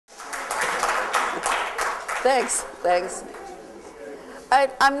Thanks, thanks.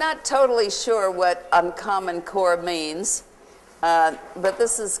 I'm not totally sure what UnCommon core means, but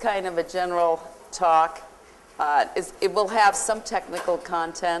this is kind of a general talk. It will have some technical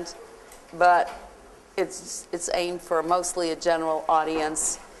content, but it's aimed for mostly a general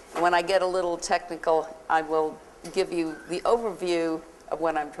audience. And when I get a little technical, I will give you the overview of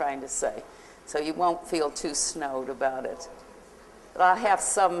what I'm trying to say, so you won't feel too snowed about it. But I'll have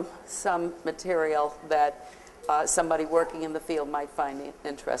some material that somebody working in the field might find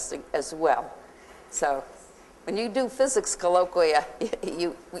interesting as well. So when you do physics colloquia,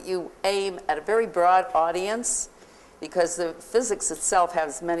 you aim at a very broad audience because the physics itself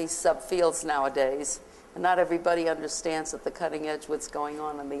has many subfields nowadays, and not everybody understands at the cutting edge what's going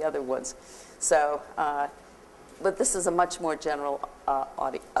on in the other ones. So, but this is a much more general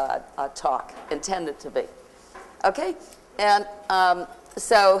talk, intended to be. Okay? And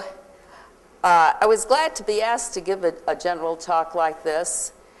so I was glad to be asked to give a general talk like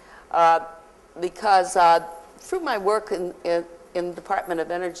this because through my work in the Department of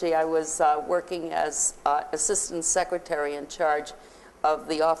Energy, I was working as Assistant Secretary in charge of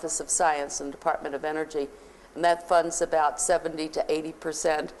the Office of Science in the Department of Energy, and that funds about 70 to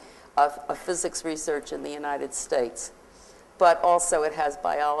 80% of physics research in the United States. But also it has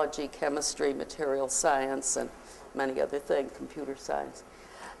biology, chemistry, material science, and many other things, computer science.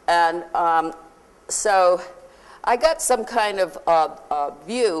 And so I got some kind of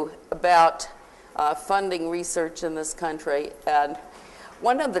view about funding research in this country. And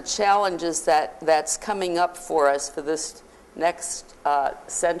one of the challenges that's coming up for us for this next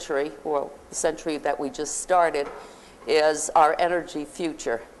century, or the century that we just started, is our energy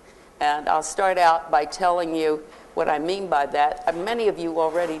future. And I'll start out by telling you what I mean by that. Many of you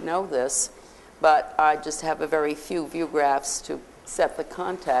already know this, but I just have a very few view graphs to set the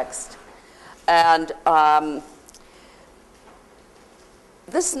context. And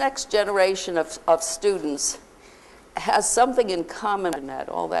this next generation of students has something in common in that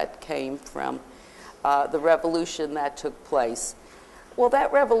all that came from the revolution that took place. Well,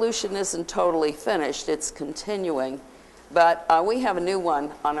 that revolution isn't totally finished. It's continuing. But we have a new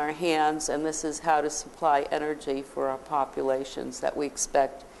one on our hands, and this is how to supply energy for our populations that we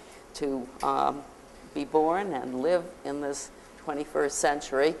expect to be born and live in this 21st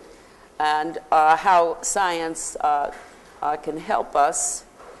century, and how science can help us,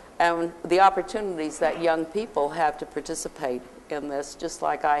 and the opportunities that young people have to participate in this, just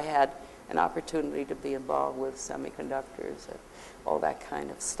like I had an opportunity to be involved with semiconductors and all that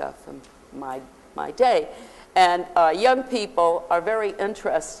kind of stuff in my day. And young people are very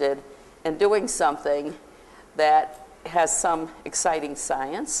interested in doing something that has some exciting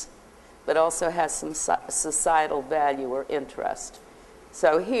science, but also has some societal value or interest.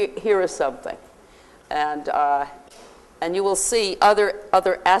 So here is something. And you will see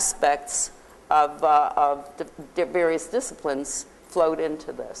other aspects of the various disciplines flowed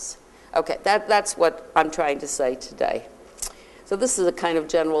into this. Okay, that's what I'm trying to say today. So this is a kind of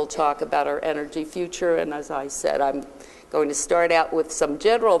general talk about our energy future, and as I said, I'm going to start out with some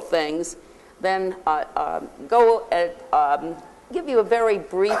general things, then go and give you a very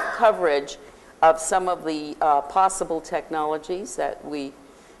brief coverage of some of the possible technologies that we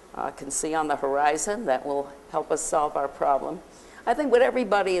can see on the horizon that will help us solve our problem. I think what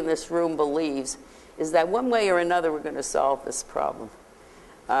everybody in this room believes is that one way or another we're going to solve this problem.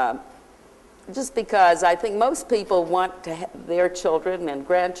 Just because I think most people want to their children and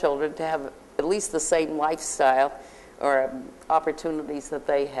grandchildren to have at least the same lifestyle or opportunities that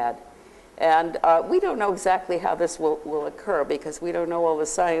they had. And we don't know exactly how this will occur because we don't know all the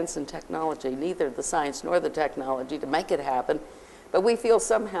science and technology, neither the science nor the technology, to make it happen. But we feel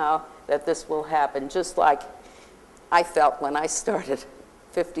somehow that this will happen, just like I felt when I started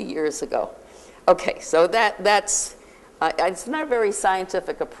 50 years ago. Okay, so that's it's not a very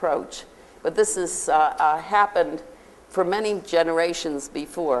scientific approach, but this has happened for many generations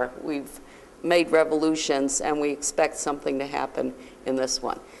before. We've made revolutions, and we expect something to happen in this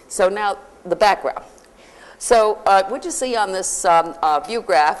one. So now, the background. So what you see on this view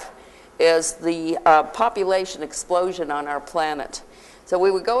graph is the population explosion on our planet. So we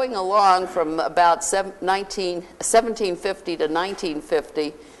were going along from about 1750 to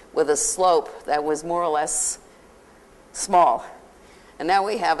 1950 with a slope that was more or less small. And now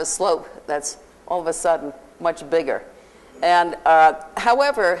we have a slope that's all of a sudden much bigger. And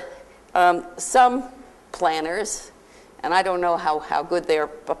however, some planners, and I don't know how good their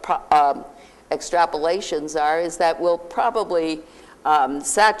extrapolations are, is that we'll probably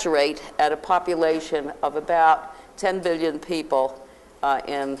saturate at a population of about 10 billion people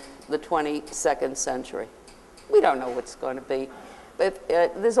in the 22nd century. We don't know what's going to be. But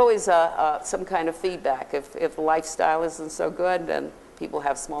there's always some kind of feedback. If the lifestyle isn't so good, then people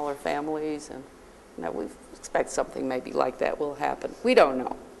have smaller families, and you know, we expect something maybe like that will happen. We don't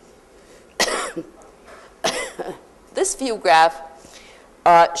know. This view graph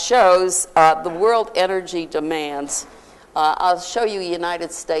shows the world energy demands. I'll show you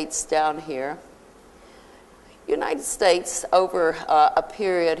United States down here. United States, over a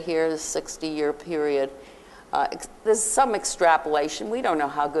period here, a 60-year period, there's some extrapolation. We don't know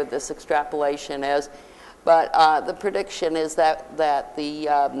how good this extrapolation is, but the prediction is that the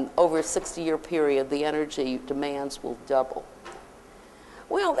over a 60-year period, the energy demands will double.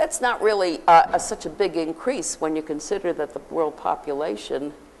 Well, that's not really such a big increase when you consider that the world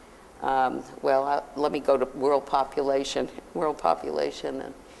population, let me go to world population. World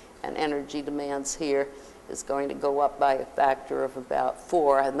population and energy demands here is going to go up by a factor of about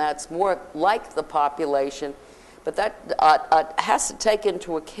 4, and that's more like the population, but that has to take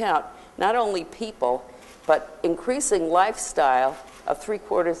into account not only people, but increasing lifestyle of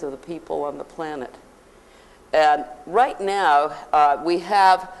 3/4 of the people on the planet. And right now, we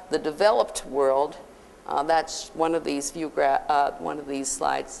have the developed world. That's one of these one of these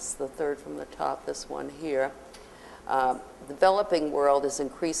slides. It's the third from the top. This one here. Developing world is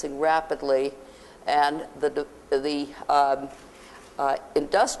increasing rapidly, and the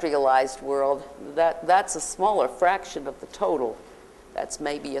industrialized world, that's a smaller fraction of the total. That's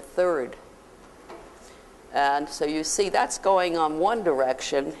maybe a third. And so you see that's going on one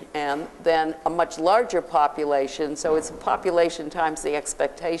direction, and then a much larger population. So it's a population times the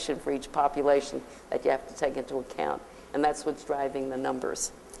expectation for each population that you have to take into account. And that's what's driving the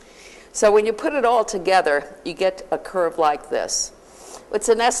numbers. So when you put it all together, you get a curve like this. It's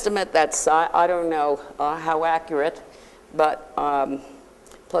an estimate that's, I don't know how accurate, but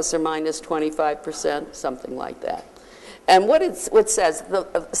plus or minus 25%, something like that. And what it says,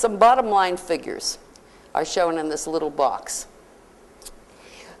 some bottom line figures are shown in this little box.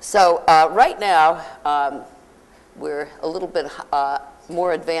 So right now, we're a little bit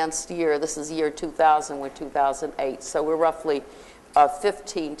more advanced year. This is year 2000, we're 2008. So we're roughly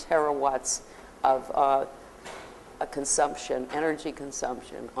 15 terawatts of consumption, energy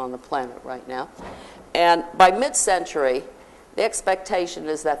consumption on the planet right now. And by mid-century, the expectation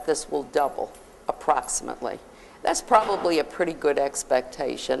is that this will double, approximately. That's probably a pretty good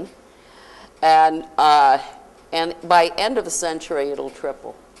expectation. And by end of the century, it'll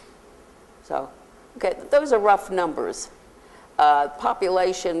triple. So, okay, those are rough numbers.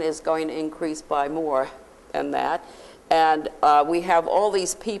 Population is going to increase by more than that. And we have all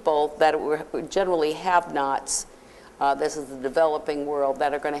these people that were generally have-nots. This is the developing world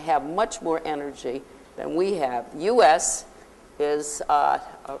that are going to have much more energy than we have. U.S. is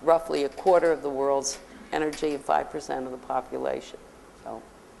roughly 1/4 of the world's energy and 5% of the population. So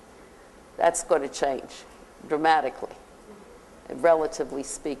that's going to change dramatically, relatively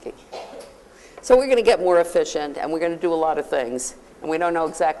speaking. So we're going to get more efficient, and we're going to do a lot of things, and we don't know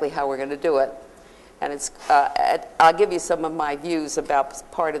exactly how we're going to do it. And it's, I'll give you some of my views about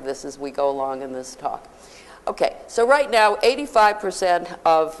part of this as we go along in this talk. Okay, so right now, 85%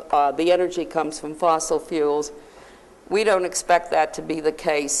 of the energy comes from fossil fuels. We don't expect that to be the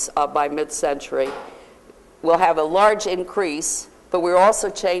case by mid-century. We'll have a large increase, but we're also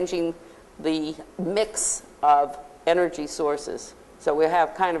changing the mix of energy sources. So we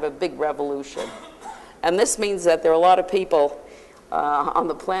have kind of a big revolution. And this means that there are a lot of people on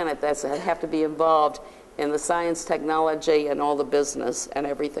the planet that have to be involved in the science, technology, and all the business and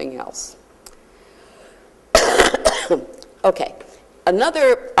everything else. Okay,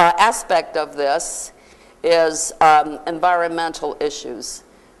 another aspect of this is environmental issues.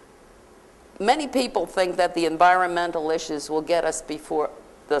 Many people think that the environmental issues will get us before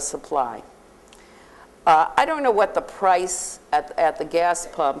the supply. I don't know what the price at the gas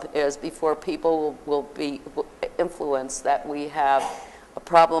pump is before people will be influenced that we have a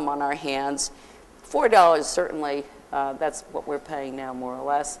problem on our hands. $4 certainly, that's what we're paying now more or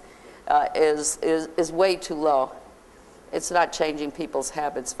less, is way too low. It's not changing people's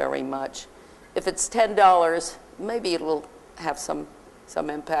habits very much. If it's $10, maybe it will have some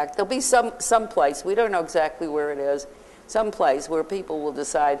impact. There'll be some place, we don't know exactly where it is, some place where people will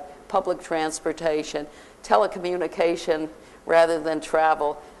decide public transportation, telecommunication rather than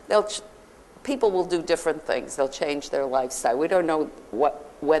travel. People will do different things. They'll change their lifestyle. We don't know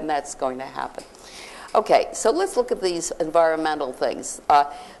when that's going to happen. Okay, so let's look at these environmental things.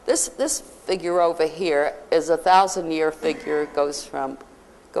 This figure over here is a 1,000-year figure. It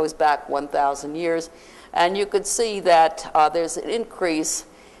goes back 1,000 years. And you could see that there's an increase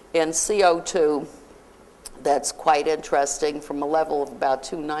in CO2 that's quite interesting, from a level of about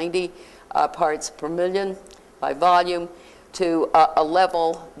 290 parts per million by volume to a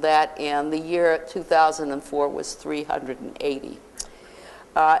level that in the year 2004 was 380.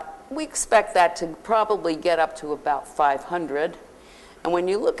 We expect that to probably get up to about 500. And when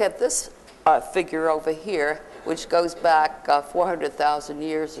you look at this figure over here, which goes back 400,000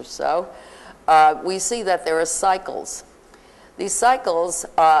 years or so, we see that there are cycles. These cycles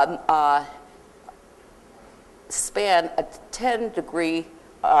span a 10-degree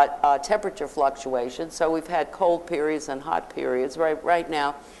temperature fluctuation. So we've had cold periods and hot periods. Right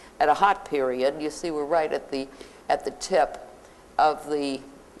now, at a hot period, you see we're right at the tip of the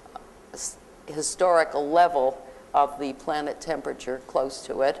historical level of the planet temperature, close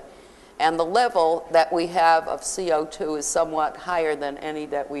to it. And the level that we have of CO2 is somewhat higher than any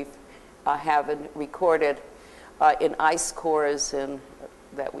that we have recorded in ice cores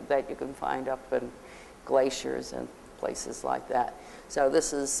that you can find up in glaciers and places like that. So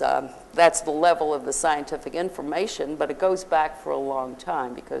this is, that's the level of the scientific information, but it goes back for a long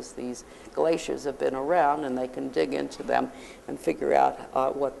time because these glaciers have been around and they can dig into them and figure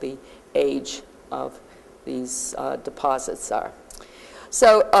out what the age of these deposits are.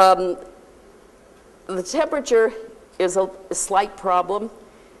 So the temperature is a slight problem,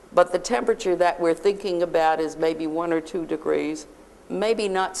 but the temperature that we're thinking about is maybe 1 or 2 degrees, maybe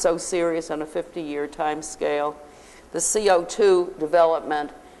not so serious on a 50-year time scale. The CO2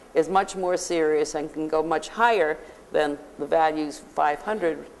 development is much more serious and can go much higher than the values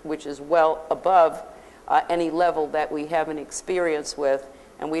 500, which is well above any level that we have an experience with,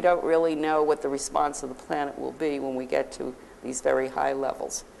 and we don't really know what the response of the planet will be when we get to these very high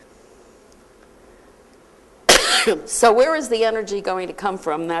levels. So where is the energy going to come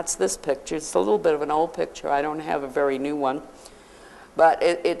from? That's this picture. It's a little bit of an old picture. I don't have a very new one. But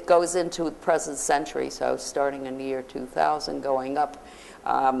it goes into the present century, so starting in the year 2000, going up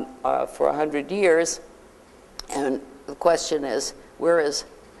for 100 years. And the question is, where is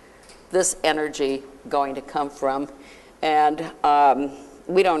this energy going to come from? And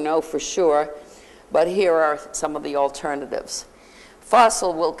we don't know for sure, but here are some of the alternatives.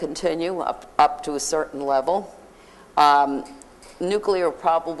 Fossil will continue up to a certain level. Nuclear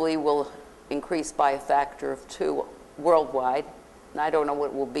probably will increase by a factor of 2 worldwide. And I don't know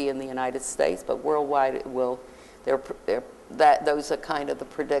what it will be in the United States, but worldwide it will. Those are kind of the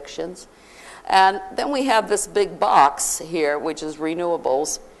predictions. And then we have this big box here, which is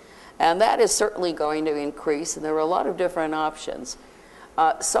renewables. And that is certainly going to increase, and there are a lot of different options.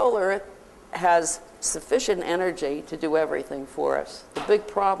 Solar has sufficient energy to do everything for us. The big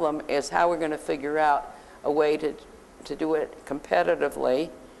problem is how we're going to figure out a way to do it competitively,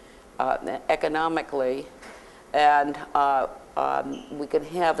 economically, and we can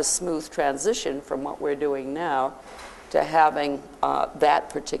have a smooth transition from what we're doing now to having that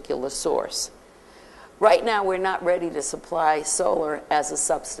particular source. Right now, we're not ready to supply solar as a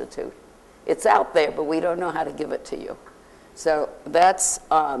substitute. It's out there, but we don't know how to give it to you. So that's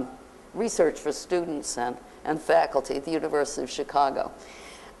research for students and faculty at the University of Chicago.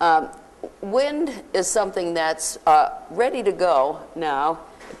 Wind is something that's ready to go now.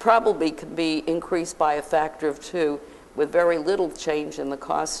 It probably can be increased by a factor of 2 with very little change in the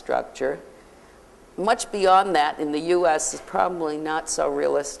cost structure. Much beyond that in the US is probably not so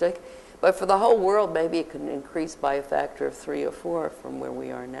realistic, but for the whole world maybe it can increase by a factor of 3 or 4 from where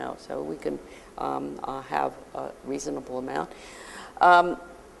we are now, so we can have a reasonable amount.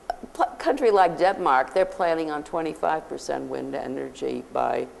 Country like Denmark, they're planning on 25% wind energy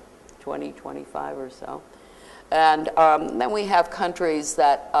by 2025 or so. And then we have countries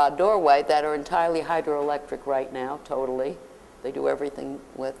that, Norway, that are entirely hydroelectric right now, totally. They do everything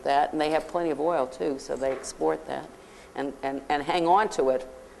with that. And they have plenty of oil, too, so they export that and hang on to it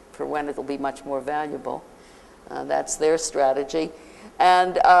for when it'll be much more valuable. That's their strategy.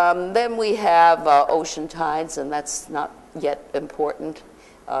 And then we have ocean tides, and that's not yet important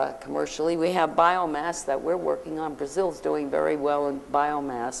commercially. We have biomass that we're working on. Brazil's doing very well in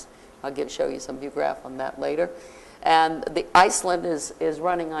biomass. I'll show you some graph on that later. And Iceland is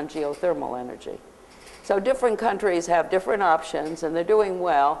running on geothermal energy. So different countries have different options, and they're doing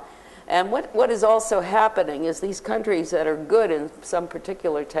well. And what is also happening is these countries that are good in some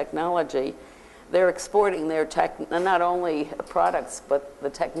particular technology, they're exporting their not only products, but the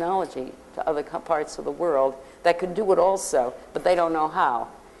technology to other parts of the world that can do it also, but they don't know how.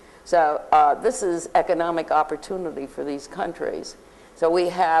 So this is economic opportunity for these countries. So we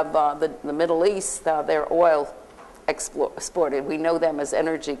have the Middle East, their oil exported. We know them as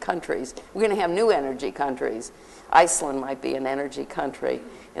energy countries. We're going to have new energy countries. Iceland might be an energy country.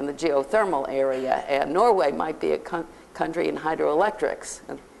 in the geothermal area, and Norway might be a country in hydroelectrics,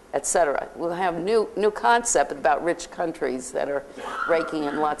 et cetera. We'll have new concept about rich countries that are raking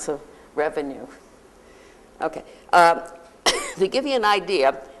in lots of revenue. Okay, to give you an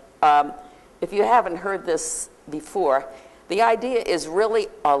idea, if you haven't heard this before, the idea is really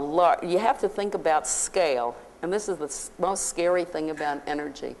you have to think about scale, and this is the most scary thing about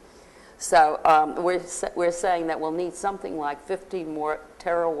energy. So we're saying that we'll need something like 15 more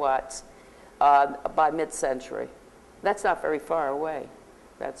terawatts by mid-century. That's not very far away.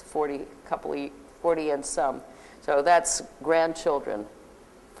 That's 40 and some. So that's grandchildren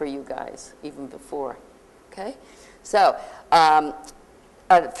for you guys, even before. Okay? So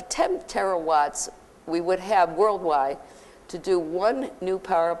for 10 terawatts, we would have worldwide to do one new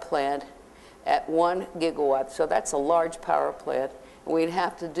power plant at 1 gigawatt. So that's a large power plant. And we'd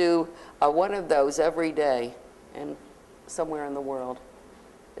have to do one of those every day and somewhere in the world.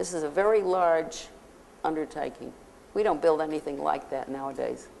 This is a very large undertaking. We don't build anything like that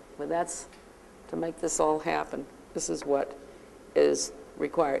nowadays. But that's to make this all happen. This is what is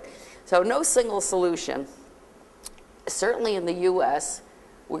required. So no single solution. Certainly in the U.S.,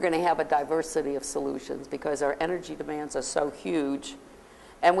 we're going to have a diversity of solutions because our energy demands are so huge.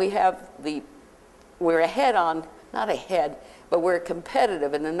 And we're ahead on, not ahead, but we're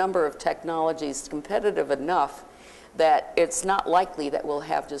competitive in a number of technologies, competitive enough that it's not likely that we'll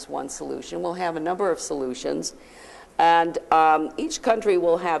have just one solution. We'll have a number of solutions. And each country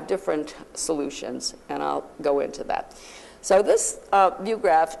will have different solutions, and I'll go into that. So this view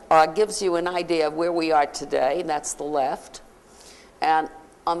graph gives you an idea of where we are today. That's the left. And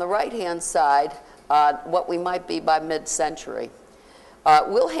on the right-hand side, what we might be by mid-century.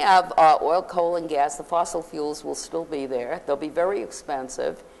 We'll have oil, coal, and gas. The fossil fuels will still be there. They'll be very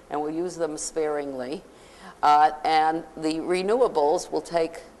expensive, and we'll use them sparingly. And the renewables will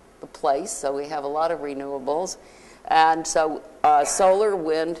take the place, so we have a lot of renewables. And so solar,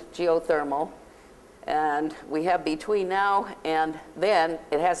 wind, geothermal, and we have between now and then,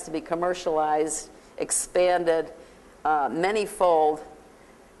 it has to be commercialized, expanded, many-fold.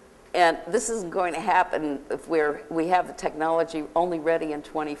 And this isn't going to happen if we have the technology only ready in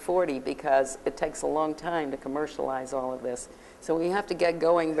 2040 because it takes a long time to commercialize all of this. So we have to get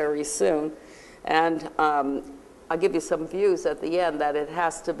going very soon. And I'll give you some views at the end that it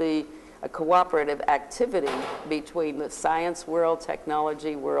has to be a cooperative activity between the science world,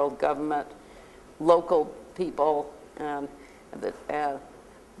 technology world, government, local people, and the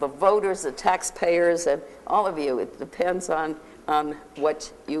voters, the taxpayers, and all of you. It depends on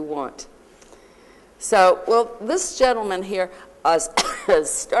what you want. So, well, this gentleman here has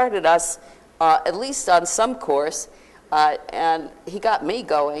started us at least on some course, and he got me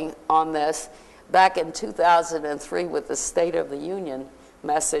going on this back in 2003 with the State of the Union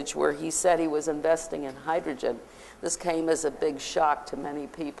message where he said he was investing in hydrogen. This came as a big shock to many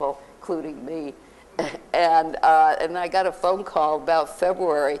people, including me. And I got a phone call about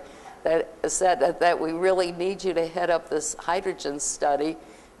February that said that we really need you to head up this hydrogen study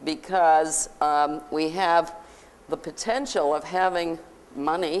because we have the potential of having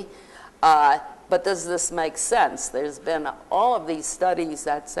money, but does this make sense? There's been all of these studies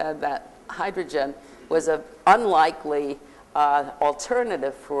that said that hydrogen was an unlikely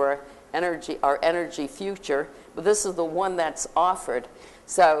alternative for our energy future, but this is the one that's offered.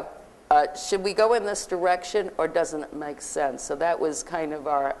 So should we go in this direction or doesn't it make sense? So that was kind of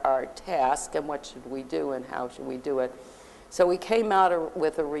our task, and what should we do and how should we do it? So we came out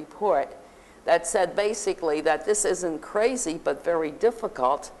with a report that said basically that this isn't crazy but very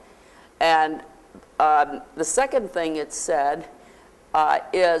difficult. And the second thing it said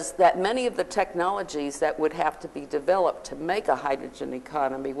is that many of the technologies that would have to be developed to make a hydrogen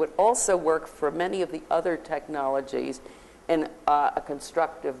economy would also work for many of the other technologies in a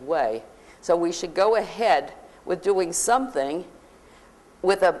constructive way. So we should go ahead with doing something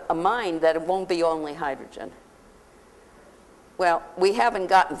with a mind that it won't be only hydrogen. Well, we haven't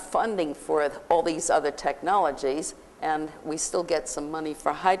gotten funding for all these other technologies, and we still get some money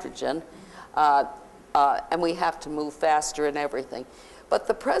for hydrogen. And we have to move faster and everything. But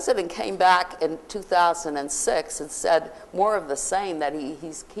the president came back in 2006 and said more of the same, that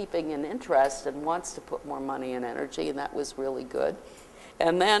he's keeping an interest and wants to put more money in energy, and that was really good.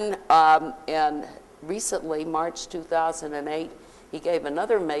 And then recently, March 2008, he gave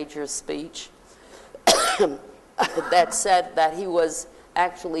another major speech that said that he was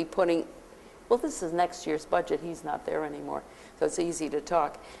actually putting, well, this is next year's budget. He's not there anymore, so it's easy to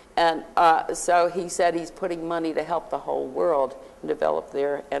talk. And so he said he's putting money to help the whole world develop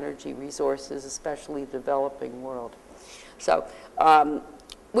their energy resources, especially the developing world. So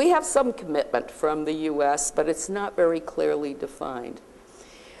we have some commitment from the U.S., but it's not very clearly defined.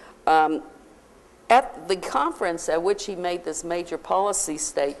 At the conference at which he made this major policy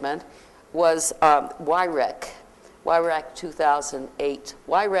statement was WIREC 2008.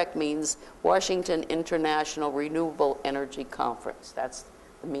 WIREC means Washington International Renewable Energy Conference. That's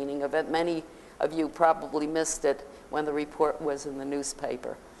the meaning of it. Many of you probably missed it when the report was in the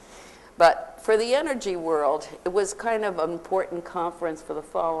newspaper. But for the energy world, it was kind of an important conference for the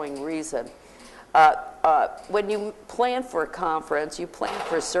following reason. When you plan for a conference, you plan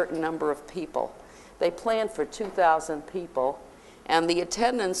for a certain number of people. They planned for 2,000 people, and the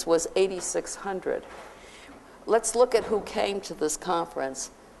attendance was 8,600. Let's look at who came to this conference.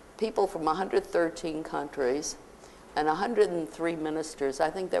 People from 113 countries and 103 ministers. I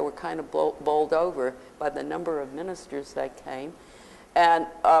think they were kind of bowled over by the number of ministers that came. And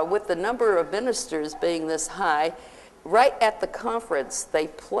with the number of ministers being this high, right at the conference, they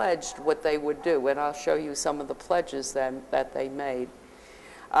pledged what they would do. And I'll show you some of the pledges that they made.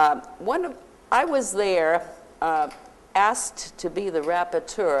 I was there asked to be the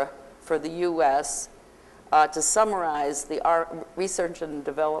rapporteur for the U.S. To summarize the research and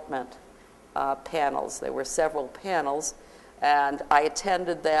development panels. There were several panels, and I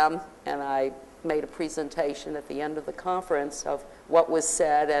attended them, and I made a presentation at the end of the conference of what was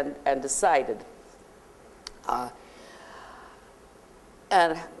said and decided.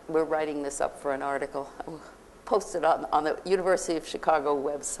 And we're writing this up for an article. I'll post it on the University of Chicago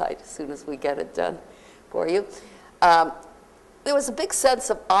website as soon as we get it done for you. There was a big sense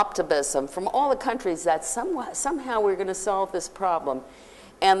of optimism from all the countries that somehow we're going to solve this problem.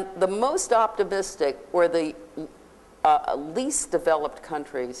 And the most optimistic were the least developed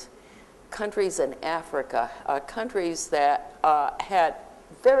countries, countries in Africa, countries that had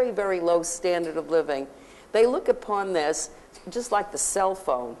very, very low standard of living. They look upon this just like the cell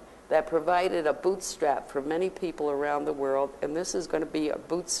phone that provided a bootstrap for many people around the world, and this is going to be a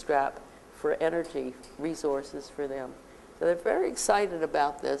bootstrap for energy resources for them. So they're very excited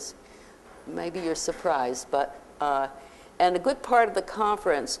about this. Maybe you're surprised, but and a good part of the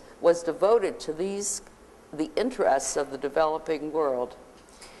conference was devoted to the interests of the developing world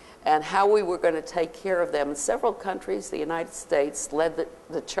and how we were going to take care of them. And several countries, the United States, led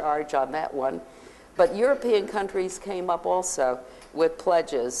the charge on that one. But European countries came up also with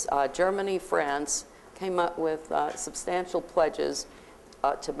pledges. Germany, France came up with substantial pledges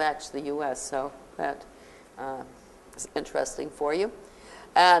to match the U.S. So that is interesting for you.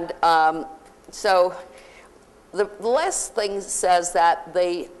 And so the last thing says that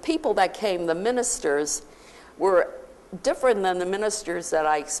the people that came, the ministers, were different than the ministers that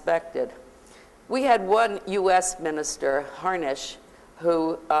I expected. We had one U.S. minister, Harnish,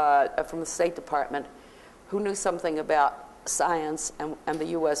 who, from the State Department, who knew something about science and the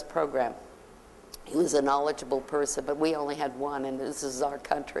U.S. program. He was a knowledgeable person, but we only had one, and this is our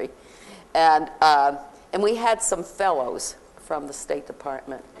country. And we had some fellows from the State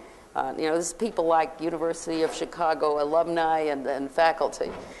Department. You know, there's people like University of Chicago alumni and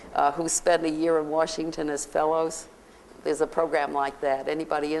faculty who spend a year in Washington as fellows. There's a program like that.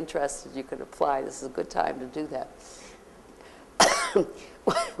 Anybody interested, you could apply. This is a good time to do that.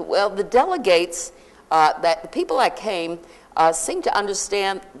 Well, the delegates, the people that came, seemed to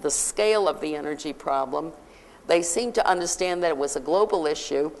understand the scale of the energy problem. They seemed to understand that it was a global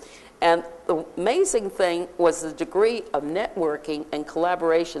issue. And the amazing thing was the degree of networking and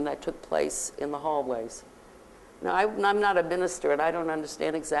collaboration that took place in the hallways. Now, I'm not a minister, and I don't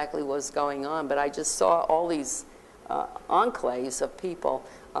understand exactly what's going on, but I just saw all these enclaves of people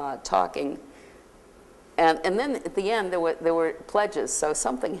talking. And then at the end, there were pledges, so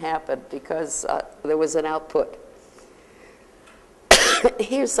something happened because there was an output.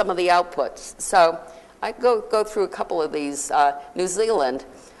 Here's some of the outputs. So I go through a couple of these. New Zealand,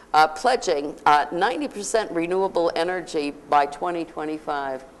 pledging 90% renewable energy by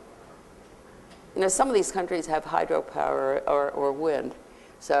 2025. You know, some of these countries have hydropower or wind,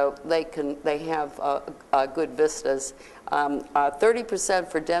 so they have good vistas. 30%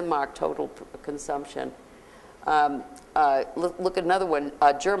 for Denmark total consumption. Look at another one,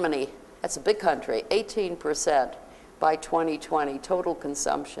 Germany. That's a big country. 18% by 2020 total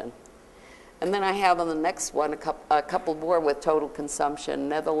consumption. And then I have on the next one a couple more with total consumption,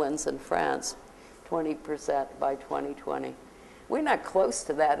 Netherlands and France, 20% by 2020. We're not close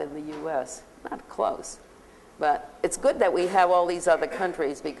to that in the U.S., not close. But it's good that we have all these other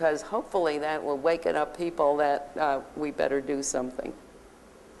countries because hopefully that will waken up people that we better do something.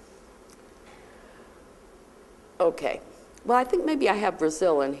 Okay, Well, I think maybe I have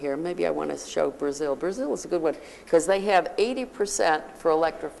Brazil in here. Maybe I want to show Brazil. Brazil is a good one because they have 80% for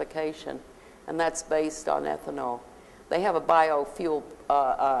electrification, and that's based on ethanol. They have a biofuel.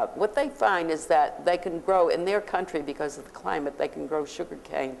 What they find is that they can grow in their country because of the climate. They can grow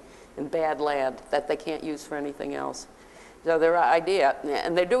sugarcane in bad land that they can't use for anything else. So their idea,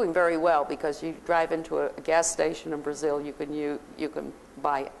 and they're doing very well because you drive into a gas station in Brazil, you can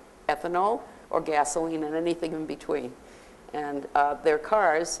buy ethanol or gasoline and anything in between. And their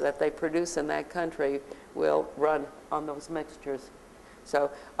cars that they produce in that country will run on those mixtures. So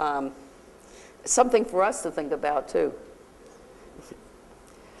something for us to think about, too.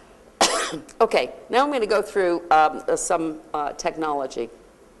 Okay, now I'm going to go through some technology,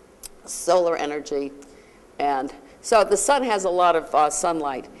 solar energy. And so the sun has a lot of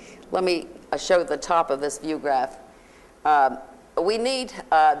sunlight. Let me show the top of this view graph. We need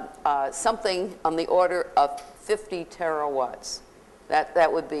something on the order of 50 terawatts.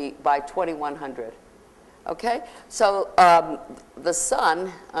 That would be by 2100. Okay? So the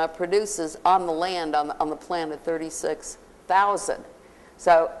sun produces on the land, on the planet, 36,000.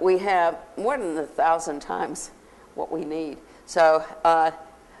 So we have more than 1,000 times what we need. So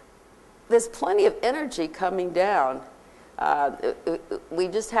there's plenty of energy coming down. We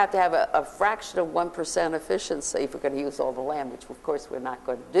just have to have a fraction of 1% efficiency if we're going to use all the land, which of course we're not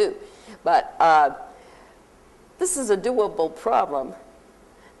going to do. But this is a doable problem,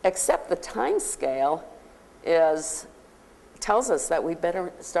 except the time scale tells us that we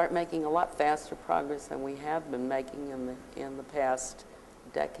better start making a lot faster progress than we have been making in the past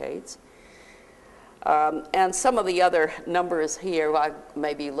decades. And some of the other numbers here, I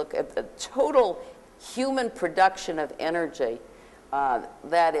maybe look at the total human production of energy,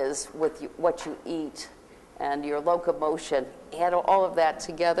 that is with what you eat and your locomotion, add all of that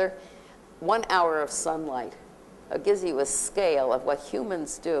together, 1 hour of sunlight. It gives you a scale of what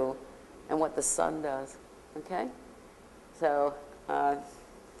humans do and what the sun does, okay? So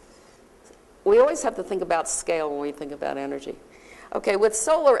we always have to think about scale when we think about energy. Okay, with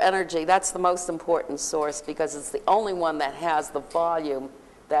solar energy, that's the most important source because it's the only one that has the volume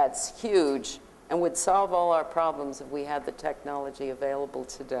that's huge and would solve all our problems if we had the technology available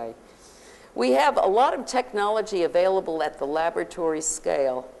today. We have a lot of technology available at the laboratory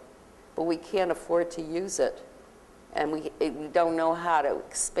scale, but we can't afford to use it. And we don't know how to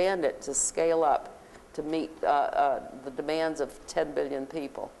expand it to scale up to meet the demands of 10 billion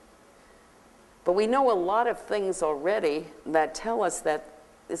people. But we know a lot of things already that tell us that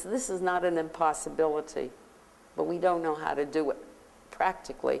this is not an impossibility, but we don't know how to do it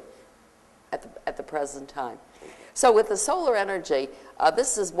practically at the present time. So with the solar energy,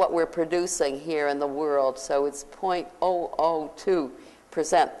 this is what we're producing here in the world. So it's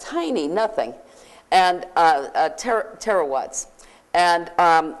 0.002%, tiny, nothing, and terawatts. And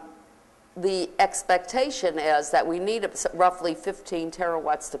the expectation is that we need roughly 15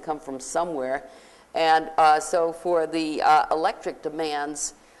 terawatts to come from somewhere. And so for the electric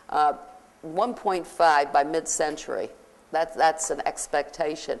demands, 1.5 by mid-century. That's an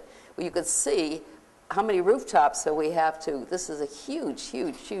expectation. Well, you could see how many rooftops that we have to. This is a huge,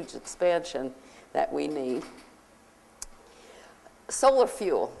 huge, huge expansion that we need. Solar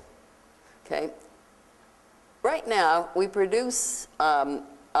fuel, okay? Right now, we produce, in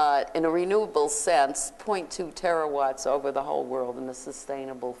a renewable sense, 0.2 terawatts over the whole world in a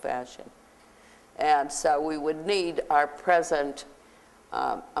sustainable fashion. And so we would need our present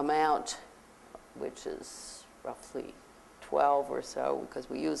amount, which is roughly 12 or so, because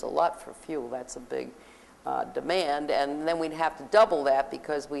we use a lot for fuel. That's a big demand. And then we'd have to double that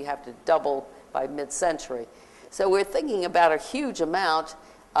because we have to double by mid-century. So we're thinking about a huge amount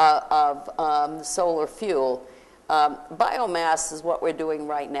of solar fuel. Biomass is what we're doing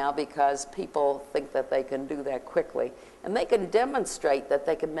right now because people think that they can do that quickly. And they can demonstrate that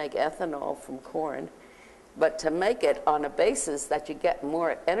they can make ethanol from corn. But to make it on a basis that you get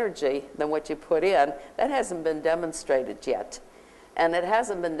more energy than what you put in, that hasn't been demonstrated yet. And it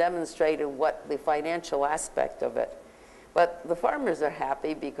hasn't been demonstrated what the financial aspect of it. But the farmers are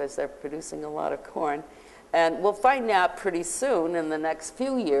happy because they're producing a lot of corn. And we'll find out pretty soon, in the next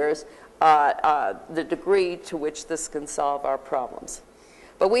few years, the degree to which this can solve our problems.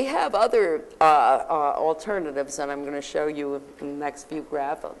 But we have other alternatives, and I'm going to show you in the next few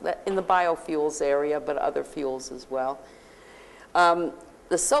graphs, in the biofuels area, but other fuels as well.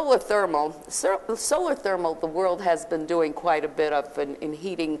 The solar thermal, the world has been doing quite a bit of in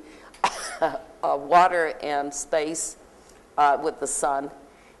heating water and space with the sun,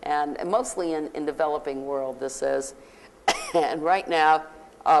 and mostly in developing world this is. And right now,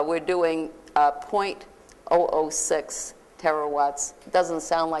 we're doing 0.006 terawatts. It doesn't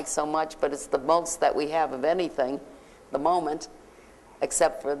sound like so much, but it's the most that we have of anything at the moment,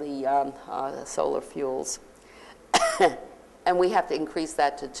 except for the solar fuels. And we have to increase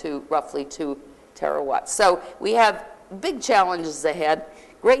that to roughly 2 terawatts. So we have big challenges ahead,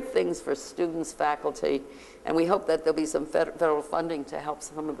 great things for students, faculty, and we hope that there'll be some federal funding to help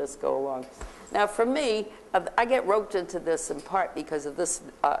some of this go along. Now for me, I get roped into this in part because of this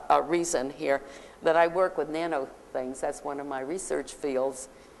reason here, that I work with nano things. That's one of my research fields,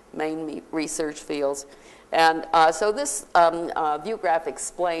 main research fields. And so this view graph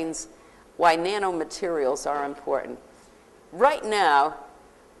explains why nanomaterials are important. Right now,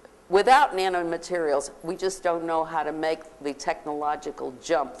 without nanomaterials, we just don't know how to make the technological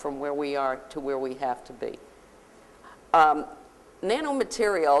jump from where we are to where we have to be.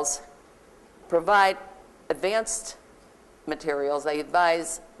 Nanomaterials provide advanced materials.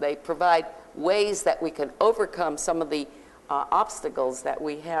 They provide ways that we can overcome some of the obstacles that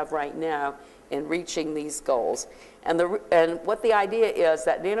we have right now in reaching these goals. And what the idea is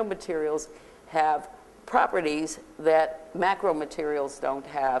that nanomaterials have properties that macromaterials don't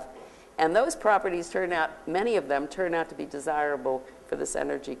have. And those properties turn out, many of them turn out to be desirable for this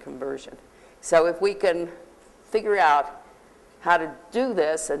energy conversion. So if we can figure out how to do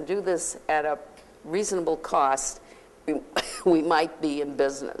this and do this at a reasonable cost, we might be in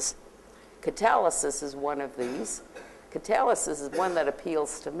business. Catalysis is one of these. Catalysis is one that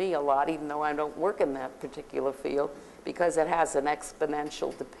appeals to me a lot, even though I don't work in that particular field, because it has an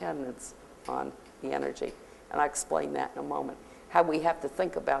exponential dependence on the energy. And I'll explain that in a moment, how we have to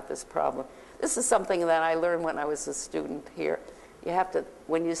think about this problem. This is something that I learned when I was a student here. You have to,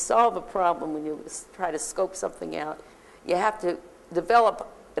 when you solve a problem, when you try to scope something out, you have to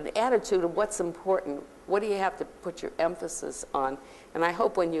develop an attitude of what's important. What do you have to put your emphasis on? And I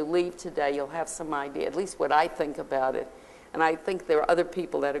hope when you leave today, you'll have some idea, at least what I think about it. And I think there are other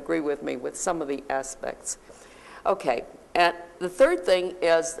people that agree with me with some of the aspects. Okay, and the third thing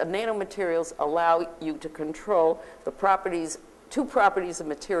is the nanomaterials allow you to control the properties, 2 properties of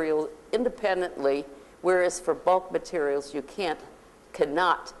material independently, whereas for bulk materials, you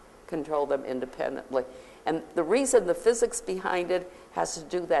cannot control them independently. And the reason the physics behind it has to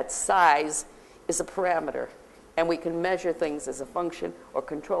do that size is a parameter. And we can measure things as a function or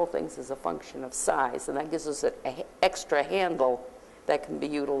control things as a function of size. And that gives us an extra handle that can be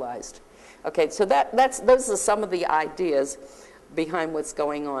utilized. Okay, so those are some of the ideas behind what's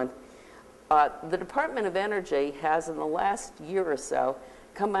going on. The Department of Energy has, in the last year or so,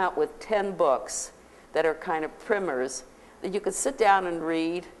 come out with 10 books that are kind of primers that you could sit down and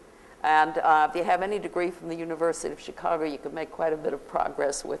read. And if you have any degree from the University of Chicago, you can make quite a bit of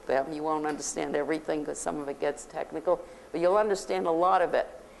progress with them. You won't understand everything because some of it gets technical, but you'll understand a lot of it.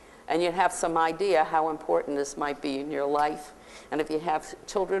 And you'll have some idea how important this might be in your life. And if you have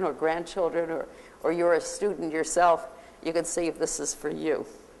children or grandchildren or you're a student yourself, you can see if this is for you.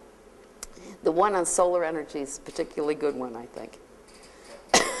 The one on solar energy is a particularly good one, I think.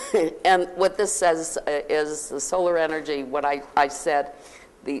 And what this says is the solar energy, what I said,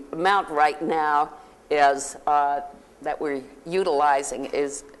 the amount right now is that we're utilizing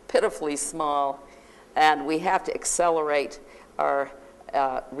is pitifully small, and we have to accelerate our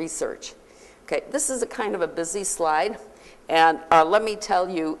research. Okay, this is a kind of a busy slide, and let me tell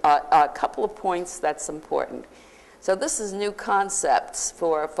you a couple of points that's important. So this is new concepts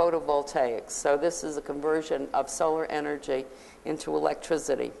for photovoltaics. So this is a conversion of solar energy into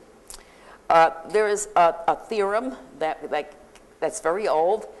electricity. There is a theorem that's very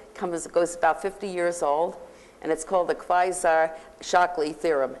old, goes about 50 years old, and it's called the Quasar-Shockley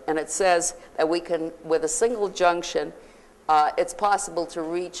theorem. And it says that we can, with a single junction, it's possible to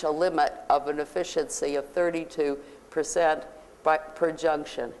reach a limit of an efficiency of 32% per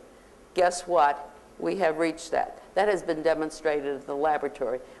junction. Guess what? We have reached that. That has been demonstrated in the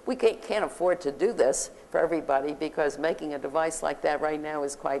laboratory. We can't afford to do this for everybody because making a device like that right now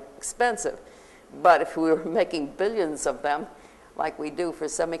is quite expensive. But if we were making billions of them, like we do for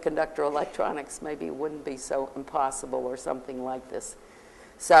semiconductor electronics, maybe it wouldn't be so impossible or something like this.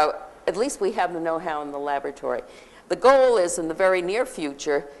 So at least we have the know-how in the laboratory. The goal is in the very near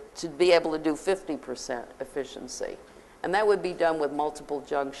future to be able to do 50% efficiency. And that would be done with multiple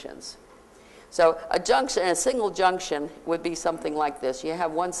junctions. So a single junction would be something like this. You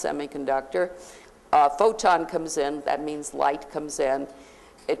have one semiconductor, a photon comes in, that means light comes in.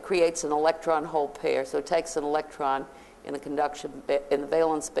 It creates an electron-hole pair. So it takes an electron in the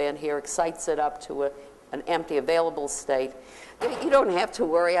valence band here, excites it up to an empty available state. You don't have to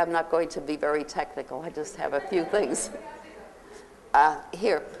worry, I'm not going to be very technical. I just have a few things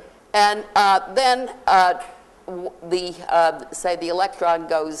here. And then say the electron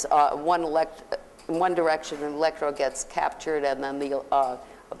goes in one direction, and the electron gets captured, and then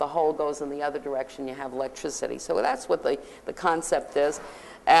the hole goes in the other direction, you have electricity. So that's what the concept is.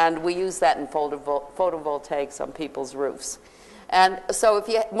 And we use that in photovoltaics on people's roofs. And so if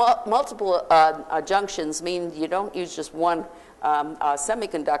you have multiple junctions, mean you don't use just one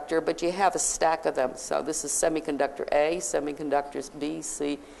semiconductor, but you have a stack of them. So this is semiconductor A, semiconductors B,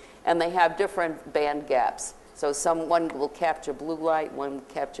 C, and they have different band gaps. So one will capture blue light, one will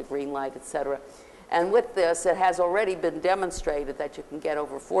capture green light, et cetera. And with this, it has already been demonstrated that you can get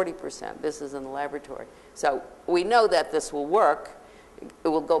over 40%. This is in the laboratory. So we know that this will work. It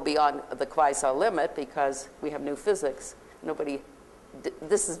will go beyond the quasar limit because we have new physics.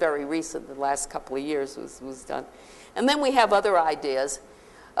 This is very recent. The last couple of years was done. And then we have other ideas.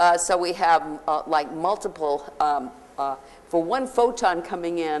 So we have like multiple, for one photon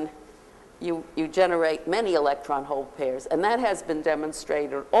coming in, you generate many electron hole pairs. And that has been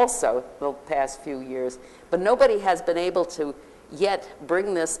demonstrated also the past few years. But nobody has been able to yet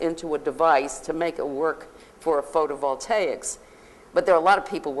bring this into a device to make it work for photovoltaics. But there are a lot of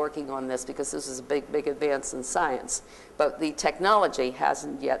people working on this because this is a big, big advance in science. But the technology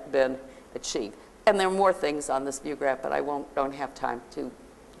hasn't yet been achieved. And there are more things on this view graph, but I don't have time to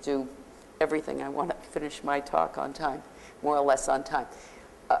do everything. I want to finish my talk on time, more or less on time.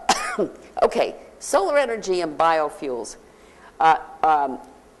 Okay, solar energy and biofuels.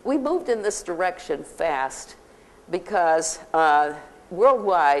 We moved in this direction fast because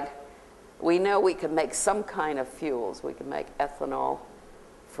worldwide, we know we can make some kind of fuels. We can make ethanol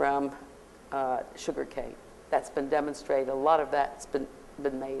from sugarcane. That's been demonstrated. A lot of that's been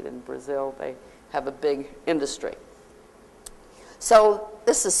made in Brazil. They have a big industry. So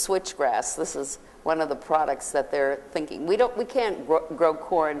this is switchgrass. This is one of the products that they're thinking. We can't grow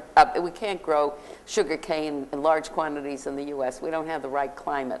corn. We can't grow sugarcane in large quantities in the U.S. We don't have the right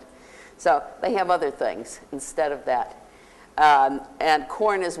climate. So they have other things instead of that. And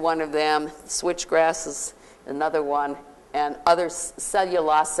corn is one of them. Switchgrass is another one. And other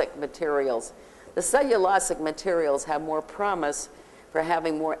cellulosic materials. The cellulosic materials have more promise for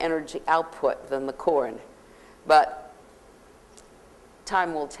having more energy output than the corn. But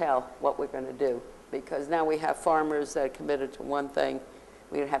time will tell what we're going to do, because now we have farmers that are committed to one thing.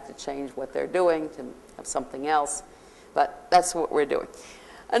 We have to change what they're doing to have something else. But that's what we're doing.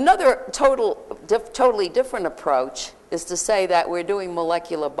 Another totally different approach is to say that we're doing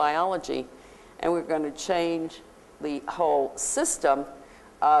molecular biology, and we're going to change the whole system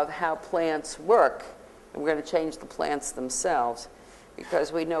of how plants work. And we're going to change the plants themselves,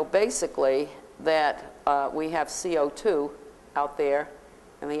 because we know basically that we have CO2 out there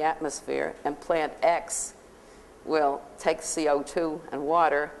in the atmosphere, and plant X will take CO2 and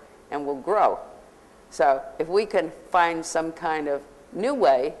water and will grow. So if we can find some kind of new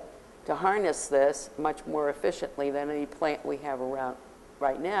way to harness this much more efficiently than any plant we have around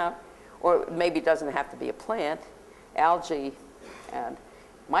right now, or maybe it doesn't have to be a plant, algae and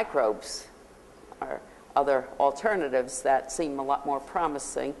microbes are other alternatives that seem a lot more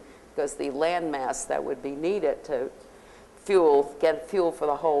promising, because the land mass that would be needed to get fuel for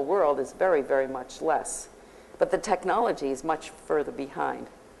the whole world is very, very much less. But the technology is much further behind.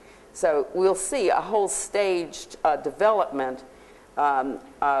 So we'll see a whole staged development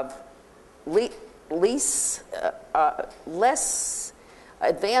of less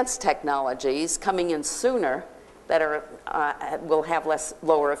advanced technologies coming in sooner that will have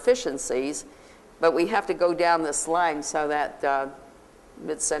lower efficiencies. But we have to go down this line so that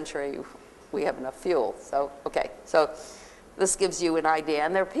mid-century we have enough fuel. So, okay, so this gives you an idea.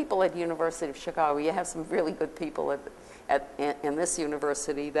 And there are people at University of Chicago. You have some really good people in this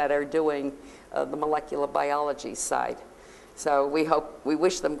university that are doing the molecular biology side. So we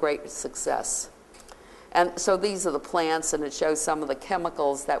wish them great success. And so these are the plants, and it shows some of the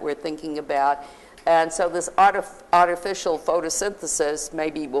chemicals that we're thinking about. And so this artificial photosynthesis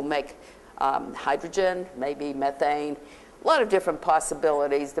maybe will make hydrogen, maybe methane, a lot of different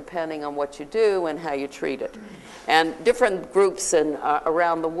possibilities depending on what you do and how you treat it. And different groups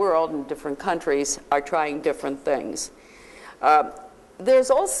around the world in different countries are trying different things. There's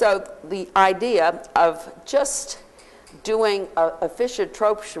also the idea of just doing a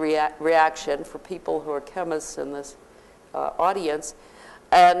Fischer-Tropsch reaction for people who are chemists in this audience,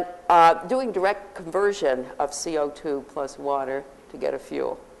 and doing direct conversion of CO2 plus water to get a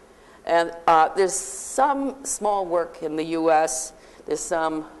fuel. And there's some small work in the US, there's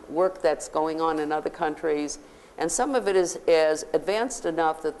some work that's going on in other countries, and some of it is advanced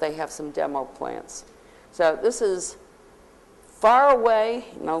enough that they have some demo plants. So this is far away,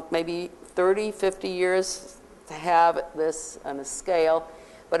 maybe 30, 50 years to have this on a scale,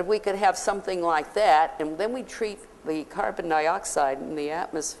 but if we could have something like that, and then we treat the carbon dioxide in the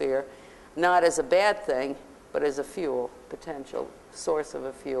atmosphere not as a bad thing, but as a fuel, potential source of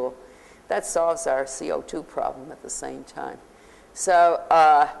a fuel, that solves our CO2 problem at the same time. So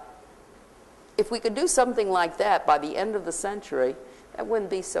if we could do something like that by the end of the century, that wouldn't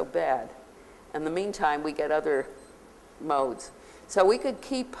be so bad. In the meantime, we get other modes. So we could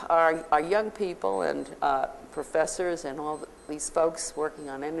keep our young people and professors and all these folks working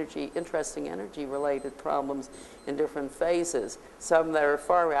on interesting energy-related problems in different phases, some that are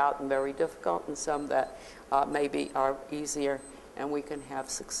far out and very difficult, and some that maybe are easier, and we can have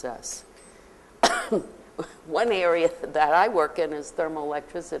success. One area that I work in is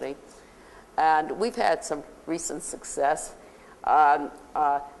thermoelectricity, and we've had some recent success.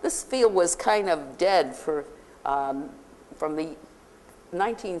 This field was kind of dead for, from the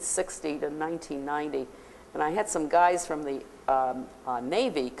 1960 to 1990, and I had some guys from the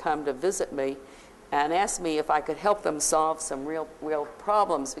Navy come to visit me and asked me if I could help them solve some real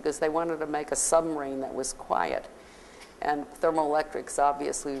problems, because they wanted to make a submarine that was quiet. And thermoelectrics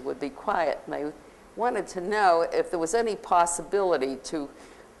obviously would be quiet. And they wanted to know if there was any possibility to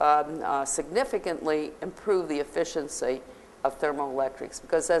significantly improve the efficiency of thermoelectrics,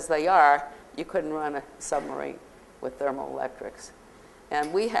 because as they are, you couldn't run a submarine with thermoelectrics.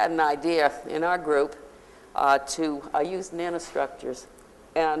 And we had an idea in our group to use nanostructures,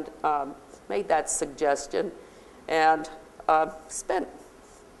 and made that suggestion, and spent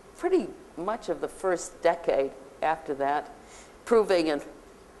pretty much of the first decade after that proving in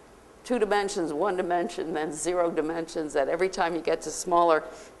 2 dimensions, 1 dimension, then 0 dimensions, that every time you get to smaller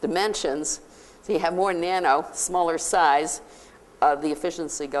dimensions, so you have more nano, smaller size, the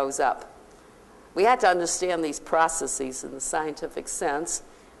efficiency goes up. We had to understand these processes in the scientific sense,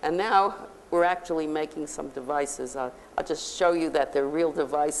 and now we're actually making some devices. I'll just show you that they're real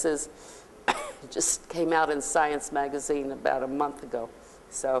devices. It just came out in Science magazine about a month ago.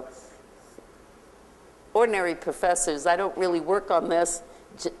 So ordinary professors, I don't really work on this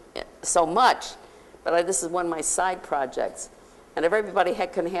so much, but this is one of my side projects. And if everybody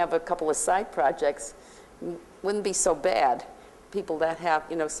can have a couple of side projects, wouldn't be so bad. People that have,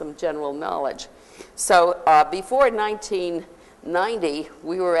 some general knowledge. So before 1990,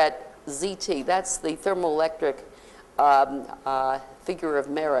 we were at ZT. That's the thermoelectric figure of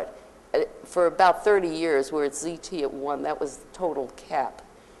merit. For about 30 years, we're at ZT at 1. That was the total cap.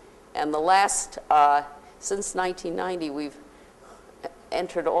 And the last, since 1990, we've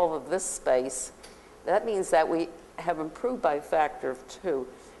entered all of this space. That means that we have improved by a factor of 2.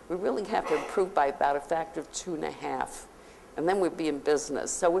 We really have to improve by about a factor of 2.5. And then we'd be in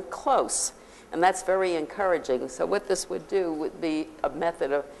business. So we're close. And that's very encouraging. So what this would do would be a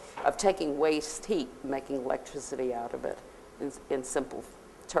method of taking waste heat, making electricity out of it in simple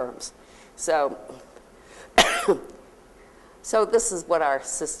terms. So, so this is what our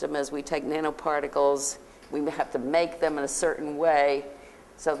system is. We take nanoparticles. We have to make them in a certain way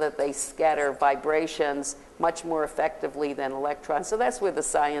so that they scatter vibrations much more effectively than electrons. So that's where the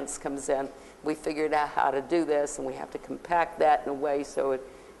science comes in. We figured out how to do this, and we have to compact that in a way so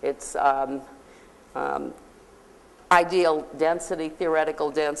it's ideal density,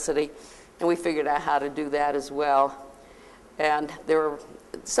 theoretical density, and we figured out how to do that as well. And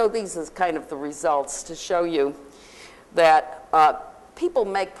so these are kind of the results to show you that people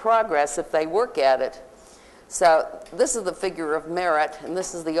make progress if they work at it. So this is the figure of merit, and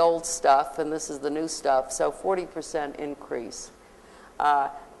this is the old stuff, and this is the new stuff, so 40% increase.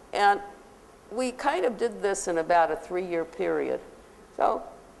 And we kind of did this in about a 3-year period. So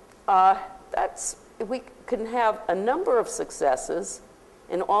if we can have a number of successes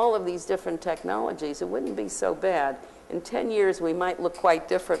in all of these different technologies, it wouldn't be so bad. In 10 years, we might look quite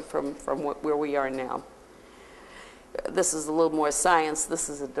different from where we are now. This is a little more science. This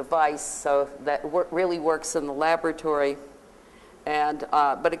is a device, so that really works in the laboratory. And,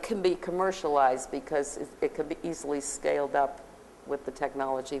 but it can be commercialized because it can be easily scaled up with the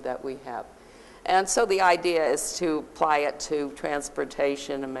technology that we have. And so the idea is to apply it to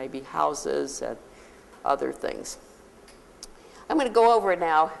transportation and maybe houses and other things. I'm going to go over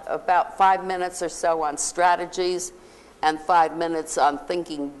now about 5 minutes or so on strategies and 5 minutes on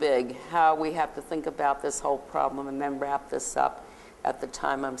thinking big, how we have to think about this whole problem, and then wrap this up at the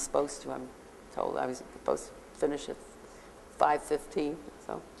time I'm supposed to. I'm told I was supposed to finish at 5:15.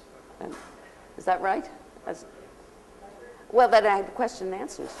 So, is that right? Well, then I have question and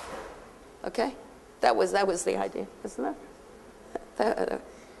answers. Okay, that was the idea, isn't it?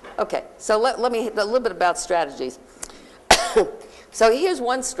 Okay, so let me a little bit about strategies. So here's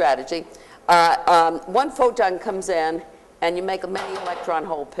one strategy. One photon comes in, and you make many electron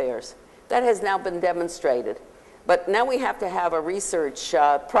hole pairs. That has now been demonstrated. But now we have to have a research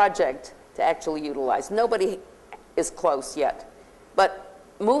project to actually utilize. Nobody is close yet, but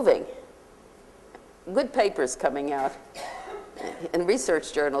moving. Good papers coming out in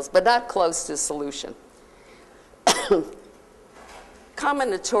research journals, but not close to solution.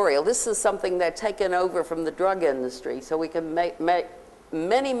 Combinatorial, this is something that's taken over from the drug industry, so we can make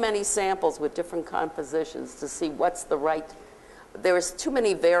many samples with different compositions to see what's the right. There's too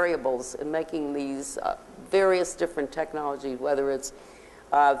many variables in making these various different technologies, whether it's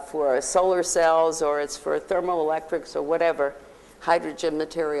for solar cells or it's for thermoelectrics or whatever, hydrogen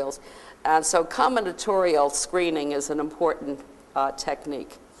materials. And so combinatorial screening is an important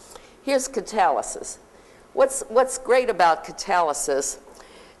technique. Here's catalysis. What's great about catalysis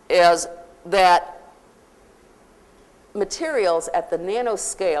is that materials at the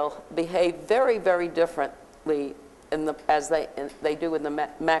nanoscale behave very differently as they do in the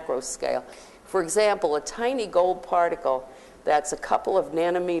macro scale. For example, a tiny gold particle that's a couple of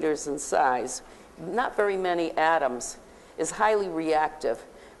nanometers in size, not very many atoms, is highly reactive,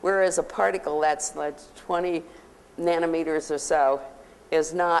 whereas a particle that's like 20 nanometers or so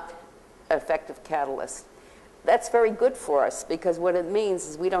is not an effective catalyst. That's very good for us because what it means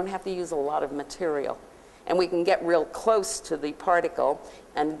is we don't have to use a lot of material. And we can get real close to the particle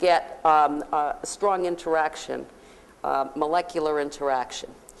and get a strong interaction, molecular interaction.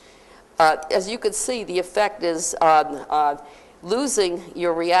 As you can see, the effect is losing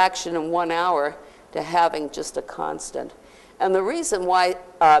your reaction in 1 hour to having just a constant. And the reason why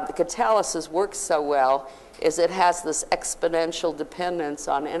the catalysis works so well is it has this exponential dependence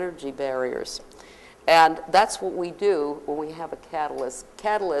on energy barriers. And that's what we do when we have a catalyst.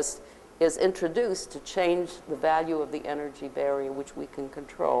 Catalyst is introduced to change the value of the energy barrier, which we can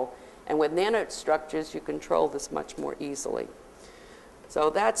control. And with nanostructures, you control this much more easily.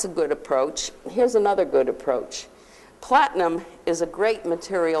 So that's a good approach. Here's another good approach. Platinum is a great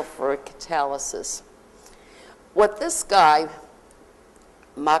material for catalysis. What this guy,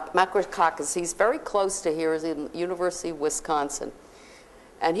 Makrakakis, he's very close to here, is in the University of Wisconsin.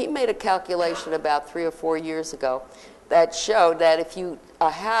 And he made a calculation about 3 or 4 years ago that showed that if you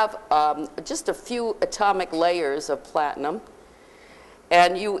have just a few atomic layers of platinum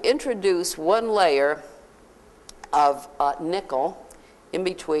and you introduce one layer of nickel in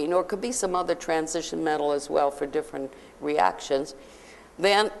between, or it could be some other transition metal as well for different reactions,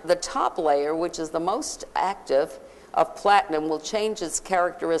 then the top layer, which is the most active of platinum, will change its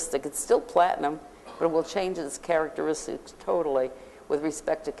characteristic. It's still platinum, but it will change its characteristics totally with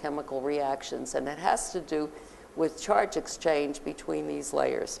respect to chemical reactions, and it has to do with charge exchange between these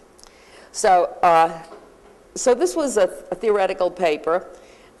layers. So, so this was a theoretical paper,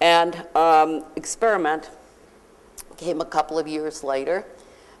 and experiment came a couple of years later,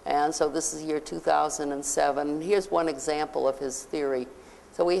 and so this is year 2007. Here's one example of his theory.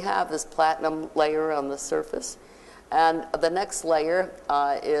 So we have this platinum layer on the surface, and the next layer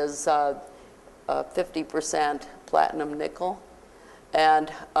is 50% platinum nickel.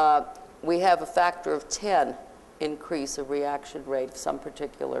 And we have a factor of 10 increase of reaction rate of some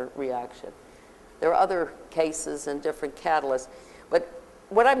particular reaction. There are other cases and different catalysts. But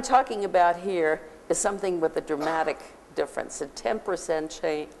what I'm talking about here is something with a dramatic difference. A 10%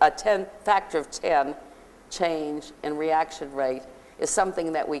 change, factor of 10 change in reaction rate is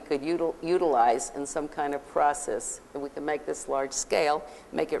something that we could utilize in some kind of process. And we can make this large scale,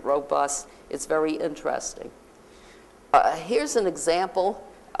 make it robust. It's very interesting. Here's an example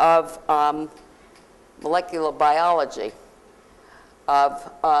of molecular biology.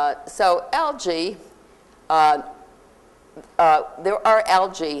 So algae, there are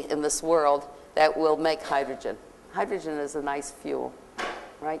algae in this world that will make hydrogen. Hydrogen is a nice fuel,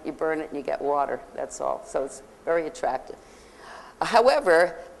 right? You burn it and you get water, that's all. So it's very attractive.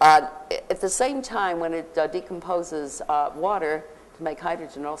 However, at the same time, when it decomposes water to make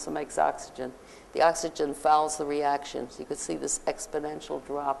hydrogen, it also makes oxygen. The oxygen fouls the reaction, so you can see this exponential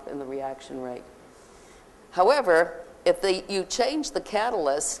drop in the reaction rate. However, if you change the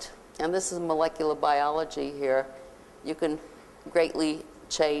catalyst, and this is molecular biology here, you can greatly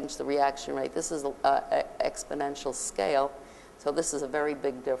change the reaction rate. This is an exponential scale, so this is a very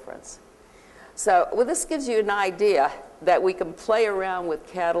big difference. So well, this gives you an idea that we can play around with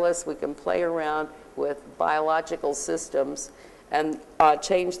catalysts, we can play around with biological systems, and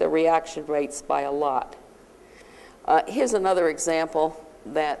change the reaction rates by a lot. Here's another example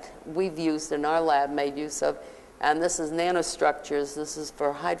that we've used in our lab, made use of, and this is nanostructures. This is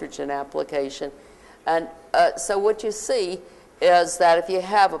for hydrogen application. And so what you see is that if you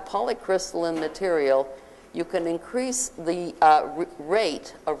have a polycrystalline material, you can increase the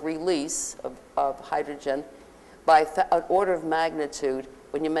rate of release of hydrogen by an order of magnitude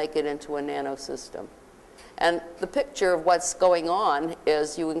when you make it into a nanosystem. And the picture of what's going on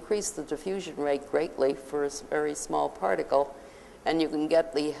is you increase the diffusion rate greatly for a very small particle, and you can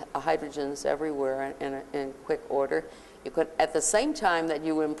get the hydrogens everywhere in quick order. You could, at the same time that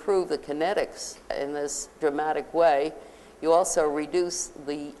you improve the kinetics in this dramatic way, you also reduce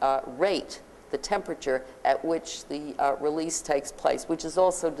the rate, the temperature at which the release takes place, which is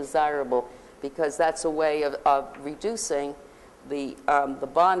also desirable because that's a way of reducing the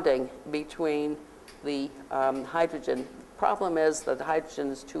bonding between the hydrogen. The problem is that the hydrogen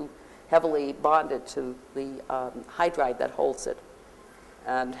is too heavily bonded to the hydride that holds it.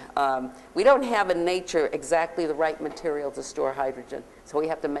 And we don't have in nature exactly the right material to store hydrogen, so we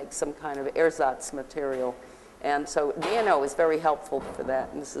have to make some kind of ersatz material. And so nano is very helpful for that,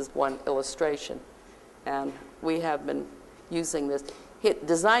 and this is one illustration. And we have been using this.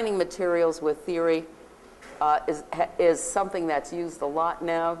 Designing materials with theory is something that's used a lot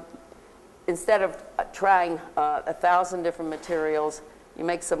now. Instead of trying 1,000 different materials, you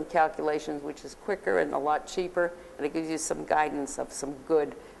make some calculations which is quicker and a lot cheaper, and it gives you some guidance of some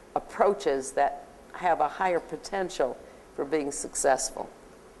good approaches that have a higher potential for being successful.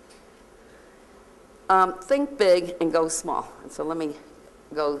 Think big and go small. And so let me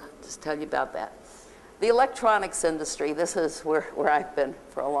go just tell you about that. The electronics industry, this is where I've been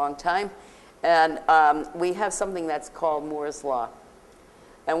for a long time, and we have something that's called Moore's Law.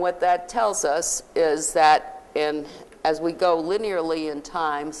 And what that tells us is that as we go linearly in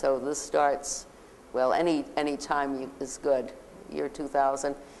time, so this starts, well, any time is good, year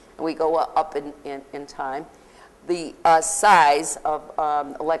 2000, and we go up in time, the size of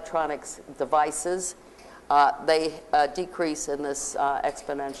electronics devices, they decrease in this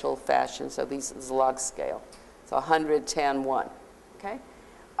exponential fashion. So this is log scale. So 100, 10, 1. Okay?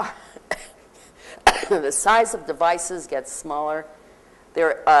 The size of devices gets smaller.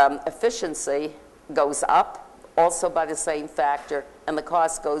 Their efficiency goes up also by the same factor, and the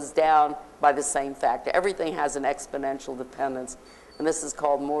cost goes down by the same factor. Everything has an exponential dependence, and this is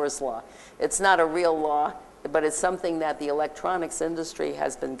called Moore's Law. It's not a real law, but it's something that the electronics industry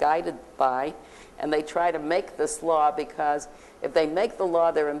has been guided by, and they try to make this law because if they make the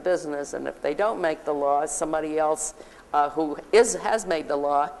law, they're in business, and if they don't make the law, somebody else who has made the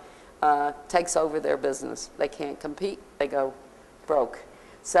law takes over their business. They can't compete. They go broke.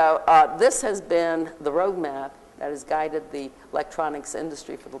 So this has been the roadmap that has guided the electronics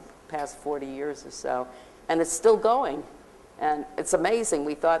industry for the past 40 years or so, and it's still going. And it's amazing.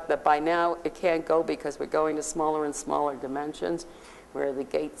 We thought that by now it can't go because we're going to smaller and smaller dimensions, where the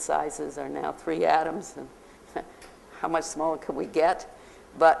gate sizes are now 3 atoms, and how much smaller could we get?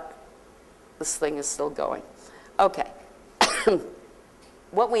 But this thing is still going. Okay.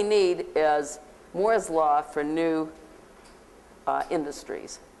 What we need is Moore's Law for new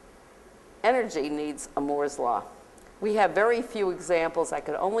industries. Energy needs a Moore's Law. We have very few examples. I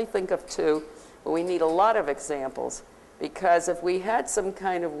could only think of 2, but we need a lot of examples, because if we had some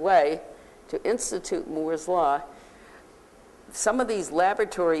kind of way to institute Moore's Law, some of these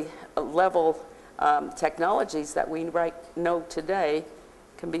laboratory level technologies that we know today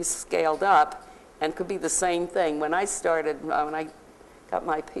can be scaled up and could be the same thing. When I started, when I got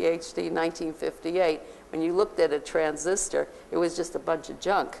my PhD in 1958, when you looked at a transistor, it was just a bunch of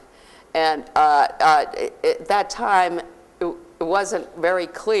junk. And at that time, it wasn't very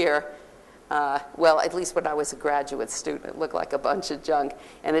clear. Well, at least when I was a graduate student, it looked like a bunch of junk.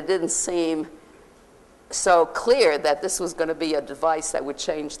 And it didn't seem so clear that this was going to be a device that would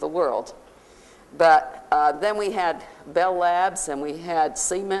change the world. But then we had Bell Labs, and we had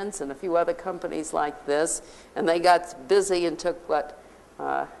Siemens, and a few other companies like this. And they got busy and took what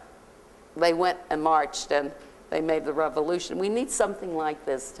they went and marched, and they made the revolution. We need something like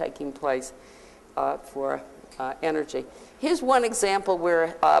this taking place for energy. Here's one example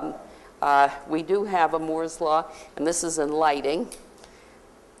where we do have a Moore's Law, and this is in lighting.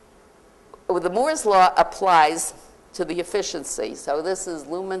 The Moore's Law applies to the efficiency. So this is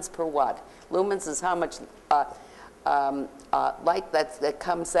lumens per watt. Lumens is how much light that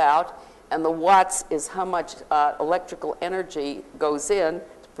comes out, and the watts is how much electrical energy goes in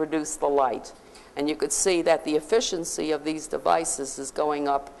to produce the light. And you could see that the efficiency of these devices is going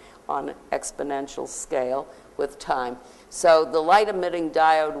up on an exponential scale with time. So the light-emitting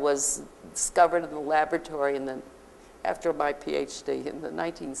diode was discovered in the laboratory after my PhD in the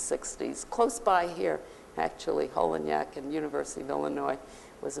 1960s, close by here, actually, Holonyak and University of Illinois.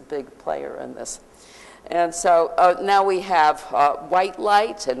 was a big player in this. And so now we have white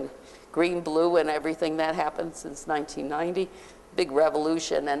light and green, blue, and everything that happened since 1990, big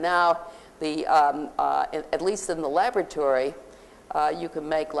revolution. And now, at least in the laboratory, you can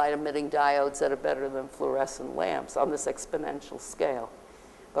make light-emitting diodes that are better than fluorescent lamps on this exponential scale.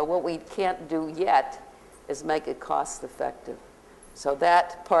 But what we can't do yet is make it cost-effective. So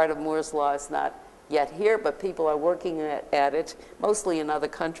that part of Moore's Law is not yet here, but people are working at it, mostly in other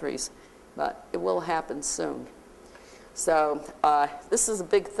countries. But it will happen soon. So this is a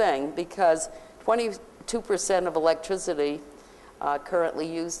big thing because 22% of electricity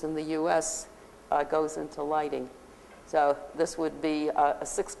currently used in the U.S. Goes into lighting. So this would be a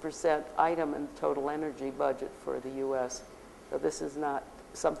 6% item in total energy budget for the U.S. So this is not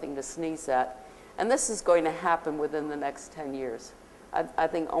something to sneeze at. And this is going to happen within the next 10 years. I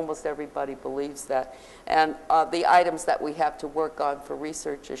think almost everybody believes that. And the items that we have to work on for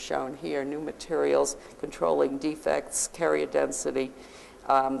research are shown here: new materials, controlling defects, carrier density,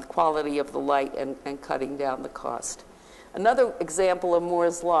 quality of the light, and cutting down the cost. Another example of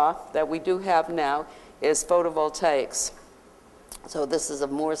Moore's Law that we do have now is photovoltaics. So this is a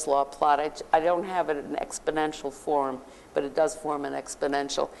Moore's Law plot. I don't have it in exponential form, but it does form an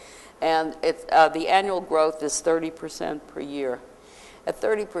exponential. And the annual growth is 30% per year. At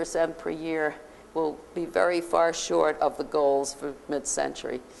 30% per year, we'll be very far short of the goals for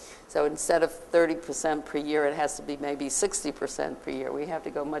mid-century. So instead of 30% per year, it has to be maybe 60% per year. We have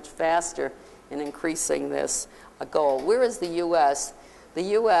to go much faster in increasing this goal. Where is the U.S.? The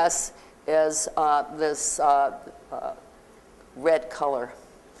U.S. is this red color.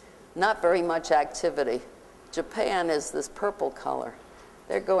 Not very much activity. Japan is this purple color.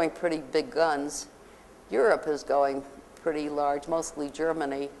 They're going pretty big guns. Europe is going pretty large, mostly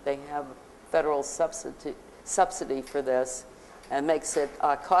Germany. They have federal subsidy for this and makes it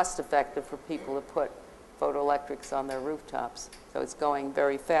cost-effective for people to put photoelectrics on their rooftops. So it's going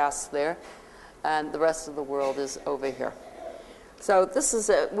very fast there. And the rest of the world is over here. So this is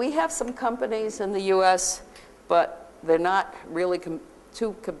we have some companies in the U.S., but they're not really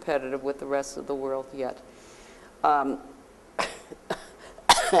too competitive with the rest of the world yet.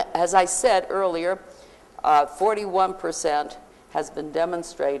 As I said earlier, 41% has been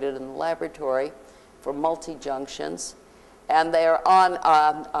demonstrated in the laboratory for multi-junctions, and they're on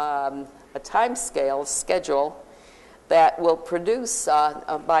a time scale, schedule, that will produce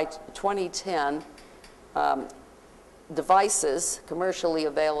by 2010 devices commercially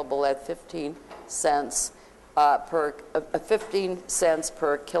available at 15 cents per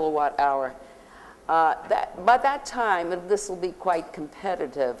kilowatt hour. By that time, this will be quite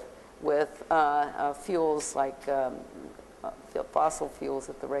competitive with fuels like fossil fuels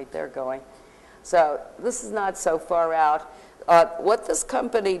at the rate they're going. So this is not so far out. What this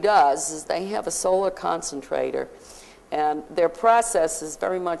company does is they have a solar concentrator, and their process is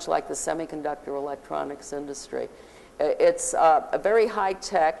very much like the semiconductor electronics industry. It's a very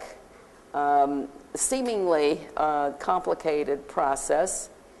high-tech, seemingly complicated process,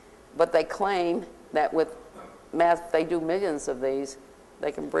 but they claim that with math, they do millions of these,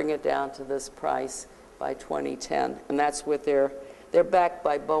 they can bring it down to this price by 2010. And that's with they're backed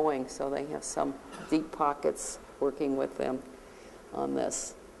by Boeing, so they have some deep pockets working with them on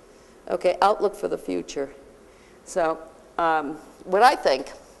this. Okay, outlook for the future. So what I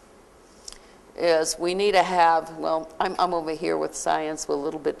think is we need to have, well, I'm over here with science, with a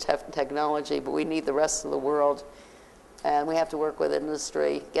little bit technology, but we need the rest of the world. And we have to work with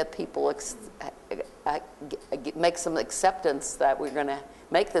industry, get people, make some acceptance that we're going to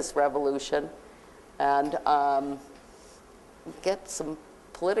make this revolution, and get some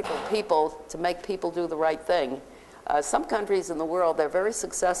political people to make people do the right thing. Some countries in the world, they're very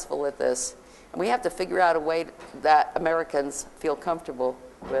successful at this. And we have to figure out a way that Americans feel comfortable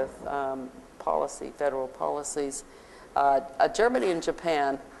with policy, federal policies. Germany and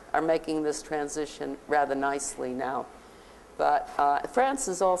Japan are making this transition rather nicely now. But France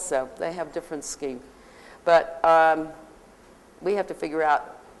is also, they have different scheme. But we have to figure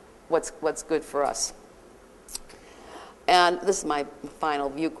out what's good for us. And this is my final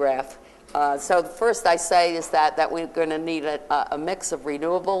view graph. So the first I say is that we're going to need a mix of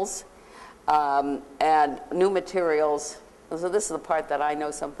renewables and new materials. So this is the part that I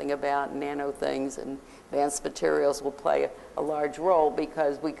know something about. Nano things and advanced materials will play a large role,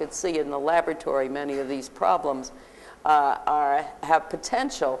 because we could see in the laboratory many of these problems have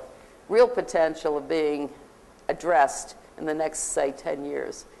potential, real potential of being addressed in the next, say, 10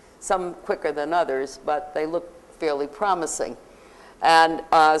 years. Some quicker than others, but they look fairly promising. And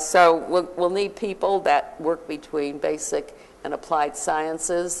so we'll need people that work between basic and applied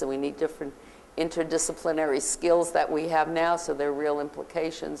sciences, so we need different interdisciplinary skills that we have now, so there are real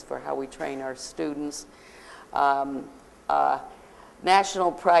implications for how we train our students.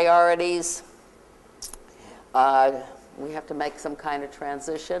 National priorities, we have to make some kind of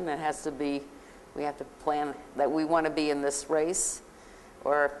transition. It has to be, we have to plan that we want to be in this race,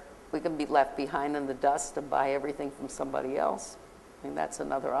 or we can be left behind in the dust and buy everything from somebody else. I mean, that's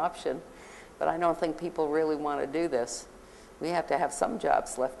another option. But I don't think people really want to do this. We have to have some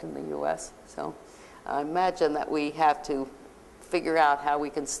jobs left in the U.S. So I imagine that we have to figure out how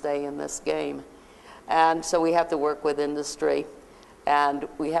we can stay in this game. And so we have to work with industry. And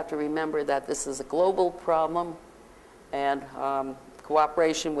we have to remember that this is a global problem, and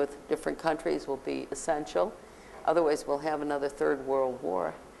cooperation with different countries will be essential. Otherwise, we'll have another third world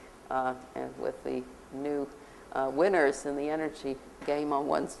war, and with the new winners in the energy game on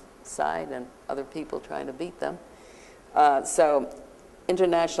one side and other people trying to beat them. So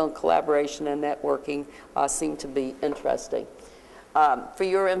international collaboration and networking seem to be interesting. For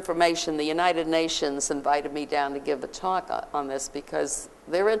your information, the United Nations invited me down to give a talk on this because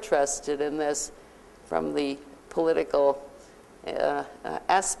they're interested in this from the political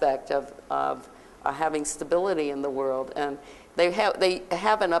aspect of having stability in the world. And they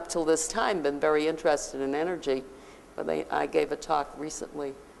haven't up till this time been very interested in energy, but I gave a talk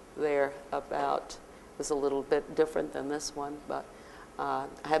recently there about, it was a little bit different than this one, but I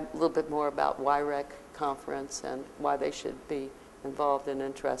had a little bit more about YREC conference and why they should be involved and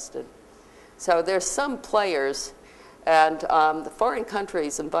interested. So there's some players, and the foreign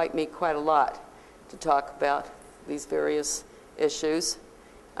countries invite me quite a lot to talk about these various issues.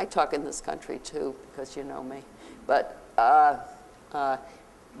 I talk in this country too, because you know me. But at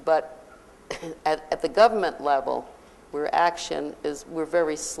the government level, where action is, we're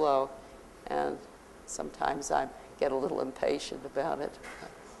very slow, and sometimes I get a little impatient about it.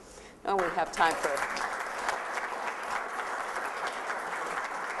 Now we have time for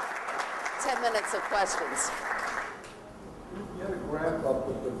 10 minutes of questions. You had a graph up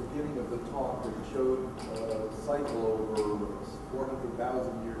at the beginning of the talk that showed a cycle over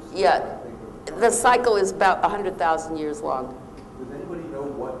 400,000 years. Yeah, the cycle is about 100,000 years long. Does anybody know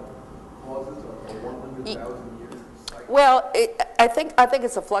what causes a 100,000 year cycle? Well, I think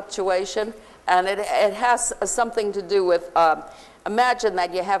it's a fluctuation, and it has something to do with, imagine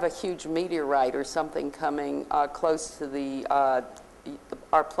that you have a huge meteorite or something coming close to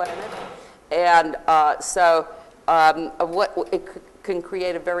our planet, and it can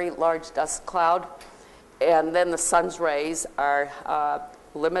create a very large dust cloud, and then the sun's rays are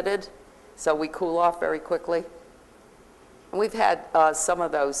limited, so we cool off very quickly. And we've had some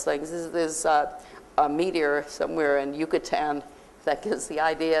of those things. There's a meteor somewhere in Yucatan that gives the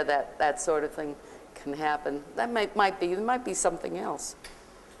idea that that sort of thing can happen. That might be something else.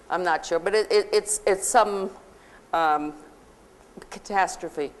 I'm not sure, but it's some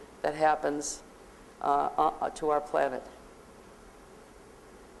catastrophe that happens to our planet.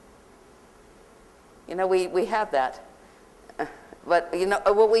 You know, we have that, but you know,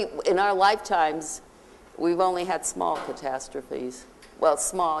 in our lifetimes, we've only had small catastrophes. Well,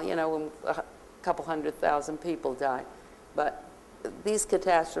 small, you know, when a couple 100,000 people die, but these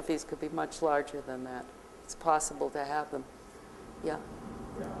catastrophes could be much larger than that. It's possible to have them. Yeah.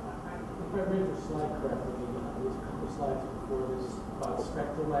 Yeah, if I read your slide correctly, there was a couple slides before this about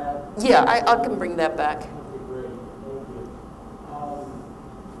SpectraLab. Yeah, I can bring that back. Okay, great. Thank you.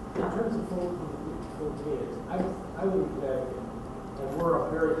 In terms of photovoltaics, I live in Connecticut, and we're a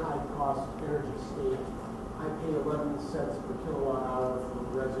very high-cost energy state. I pay 11 cents per kilowatt hour for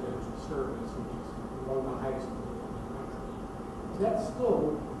residential service, which is one of the highest in the country. That's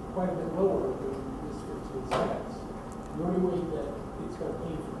still quite a bit lower than this 15 cents. The only way that it's going to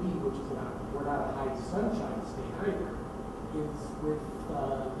pay for me, which is we're not a high sunshine state either, is with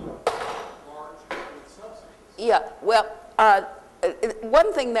large subsidies. Yeah, well,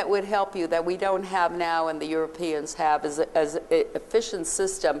 one thing that would help you that we don't have now and the Europeans have is an efficient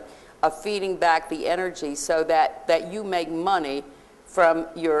system of feeding back the energy so that you make money from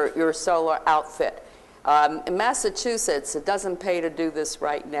your solar outfit. In Massachusetts, it doesn't pay to do this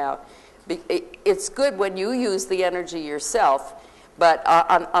right now. It's good when you use the energy yourself, but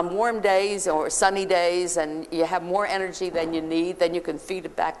on warm days or sunny days and you have more energy than you need, then you can feed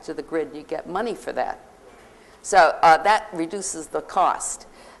it back to the grid and you get money for that. So that reduces the cost.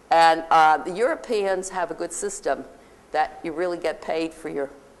 And the Europeans have a good system that you really get paid for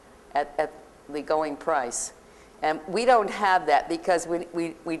at the going price. And we don't have that because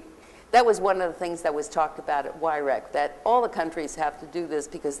that was one of the things that was talked about at YREC, that all the countries have to do this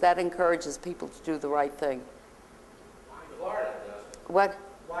because that encourages people to do the right thing. The large What?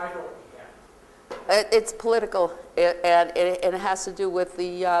 Why don't we have? It's political, and it has to do with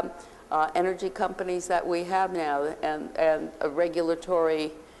the energy companies that we have now, and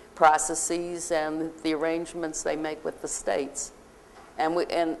regulatory processes and the arrangements they make with the states.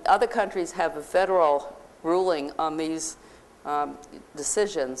 And other countries have a federal ruling on these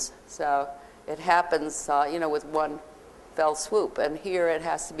decisions, so it happens, you know, with one fell swoop. And here it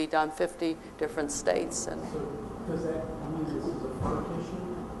has to be done 50 different states. And So does that mean this is a FERC issue?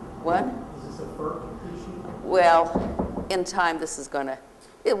 what? Is this a FERC issue? Well, in time,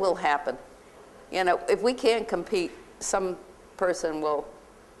 it will happen. You know, if we can't compete, some person will.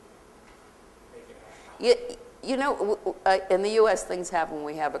 You know, in the U.S., things happen when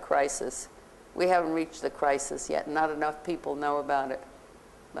we have a crisis. We haven't reached the crisis yet. Not enough people know about it.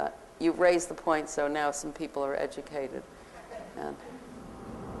 But you've raised the point, so now some people are educated. And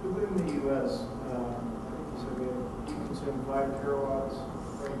within the U.S., I think you said we consume 5 terawatts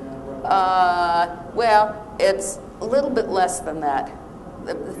right now. well, it's a little bit less than that.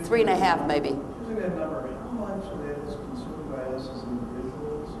 3.5 maybe. Using that number, I mean, how much of that is consumed by us as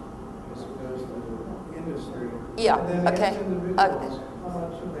individuals as opposed to industry? Yeah, And then okay. as individuals, how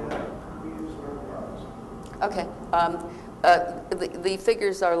much of that we use for our products? Okay. The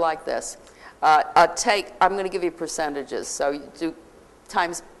figures are like this. I'm going to give you percentages. So you do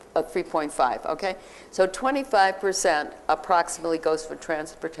times 3.5, okay? So 25% approximately goes for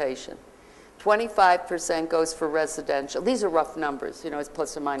transportation. 25% goes for residential. These are rough numbers, you know, it's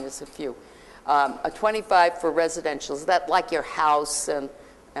plus or minus a few. 25 for residential, is that like your house and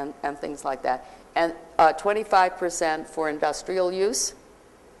things like that? And 25% for industrial use,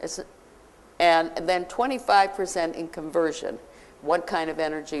 and then 25% in conversion, one kind of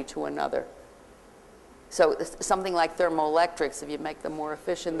energy to another. So something like thermoelectrics, if you make them more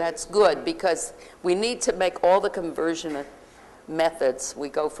efficient, that's good, because we need to make all the conversion methods. We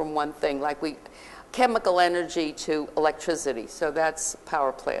go from one thing, like chemical energy to electricity. So that's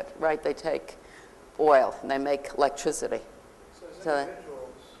power plant, right? They take oil and they make electricity. So as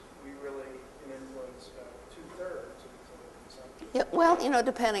individuals, we really can influence 2/3 of the consumption. Yeah, well, you know,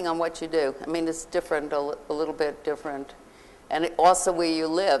 depending on what you do. I mean, it's different, a little bit different. And also where you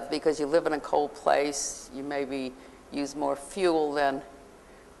live, because you live in a cold place, you maybe use more fuel than,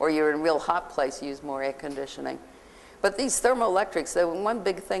 or you're in a real hot place, you use more air conditioning. But these thermoelectrics, the one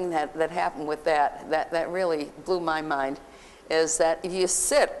big thing that happened with that really blew my mind, is that if you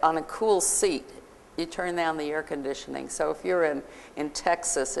sit on a cool seat, you turn down the air conditioning. So if you're in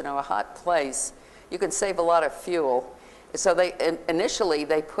Texas, you know, a hot place, you can save a lot of fuel. So initially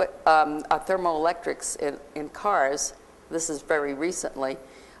they put thermoelectrics in cars. This is very recently,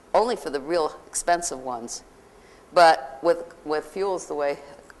 only for the real expensive ones. But with fuels the way,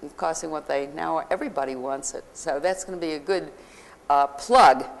 costing what they now are, everybody wants it. So that's going to be a good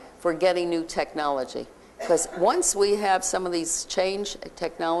plug for getting new technology. Because once we have some of these change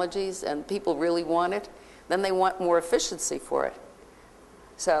technologies and people really want it, then they want more efficiency for it.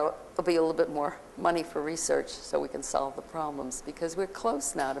 So there'll be a little bit more money for research so we can solve the problems, because we're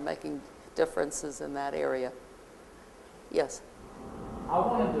close now to making differences in that area. Yes? I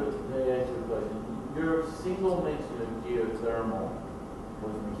wanted to ask you a question. Your single mention of geothermal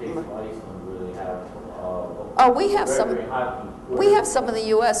was in the case of Iceland, where they have oh, we have some. very high. We have some in the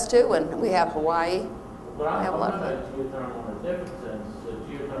U.S. too, and we have Hawaii. But I'm have a lot talking of about geothermal in a different sense.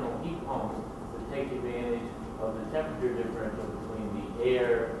 Geothermal heat pumps that take advantage of the temperature differential between the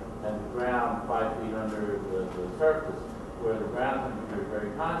air and the ground 5 feet under the surface, where the ground temperature is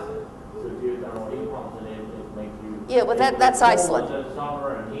very constant. So geothermal heat pumps and it makes you. Yeah, well, that's Iceland. In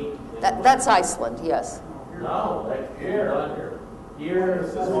summer and heat. That's Iceland, yes. No, that's here. Here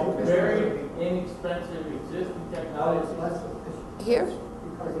is very inexpensive existing technology. Here?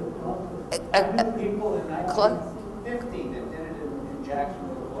 I knew people in 1950 that did it in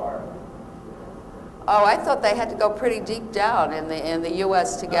Jacksonville, Florida. Oh, I thought they had to go pretty deep down in the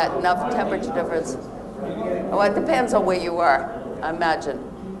U.S. to get enough temperature difference. Oh, it depends on where you are, I imagine.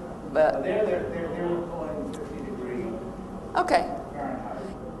 But They're going 50 degrees okay. Fahrenheit.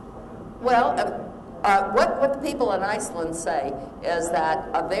 Well, what the people in Iceland say is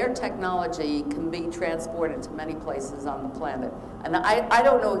that their technology can be transported to many places on the planet. And I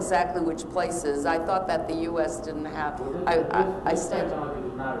don't know exactly which places. I thought that the U.S. didn't have. This technology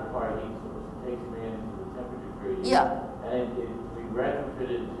does not require heat source. It takes advantage of the temperature gradient. Yeah. And it can be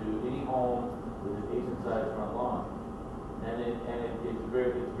retrofitted to any home with a decent sized front lawn. And it's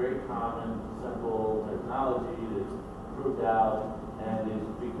very common, simple technology that's proved out, and is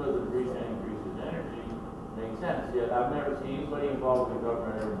because of recent increases in energy, makes sense. Yet I've never seen anybody involved with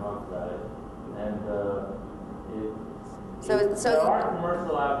government ever talk about it. And There are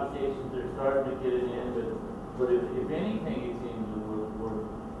commercial applications that are starting to get it in, but if anything, it seems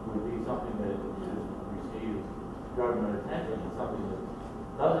would be something that should receive government attention. It's something that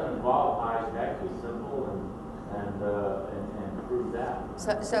doesn't involve high tech, is simple and proves that.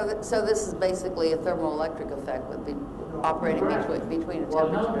 So this is basically a thermoelectric effect would be operating between a Well,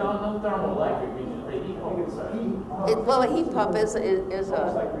 temperature. no thermoelectric, it's just a heat pump effect. Well, a heat pump is It's almost a,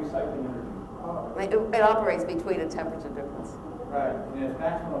 like recycling energy. it operates between a temperature difference. Right, and its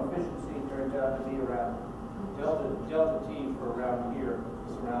maximum efficiency turns out to be around, delta T for around here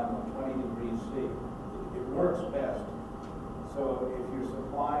is around 20 degrees C. It works best. So if you're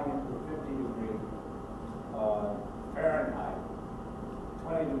supplying it with 50 degree Fahrenheit,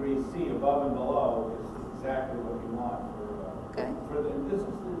 20 degrees C above and below is exactly what you want for the, this is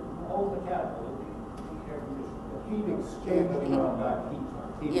the whole mechanical, the air conditioning. Heat exchange.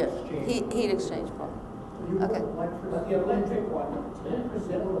 Heat exchange pump. Okay. But the electric one,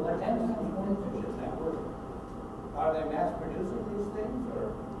 10% more efficient now. Are they mass producing these things, or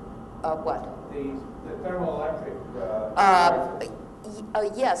What? the thermoelectric?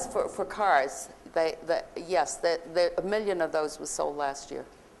 Yes, for cars. Yes, a million of those was sold last year.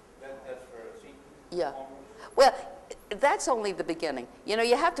 That's for a seat? Yeah. Well, that's only the beginning. You know,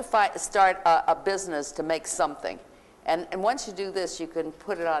 you have to start a business to make something. And once you do this, you can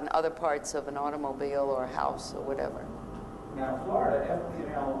put it on other parts of an automobile or a house or whatever. Now, Florida,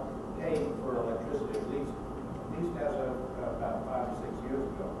 FPL paid for electricity, at least as of about 5 or 6 years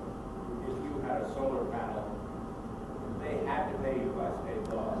ago. If you had a solar panel, they had to pay you by state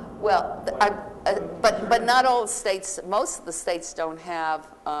law. Well, but not all states, most of the states don't have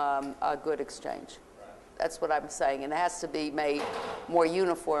a good exchange. That's what I'm saying, and it has to be made more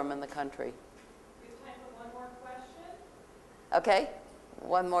uniform in the country. We have time for one more question. Okay?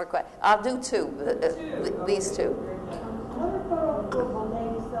 One more question. I'll do two. These two. Another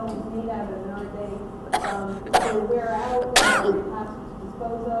photovoltaic cells made out of an they wear out and have to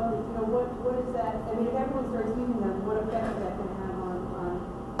dispose of. You know, what is that? I mean, if everyone starts using them, what effect is that going to have on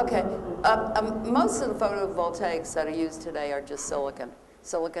Okay. Most of the photovoltaics that are used today are just silicon.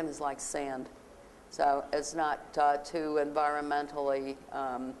 Silicon is like sand. So it's not too environmentally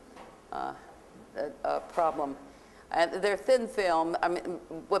a problem. And they're thin film. I mean,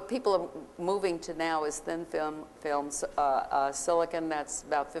 what people are moving to now is thin films, silicon. That's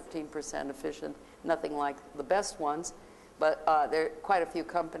about 15% efficient. Nothing like the best ones, but there are quite a few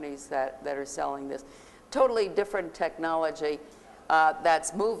companies that are selling this. Totally different technology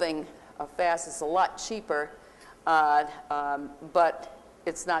that's moving fast. It's a lot cheaper, but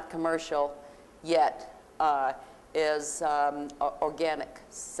it's not commercial yet. Is organic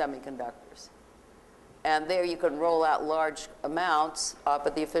semiconductors. And there you can roll out large amounts,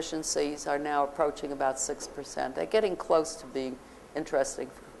 but the efficiencies are now approaching about 6%. They're getting close to being interesting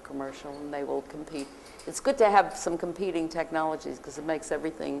for commercial, and they will compete. It's good to have some competing technologies because it makes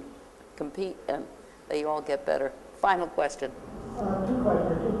everything compete, and they all get better. Final question. Two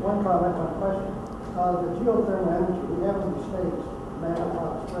questions. Just one comment, one question. The geothermal energy we have in the States,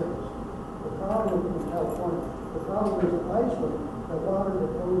 Manitowoc Springs. The problem in California, the problem is in Iceland, the water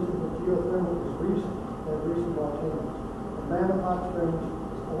that goes into geothermal is recent. Recent volcanoes. The Manitowoc Springs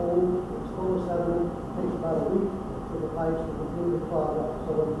is old, it's full of sediment, it takes about a week for the pipes to completely clog up.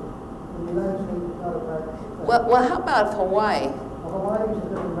 So in the United States, it's not a practical thing. Well, how about Hawaii? Well, Hawaii is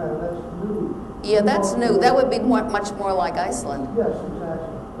a different matter. That's new. Yeah, that's new. That would be much more like Iceland. Yes,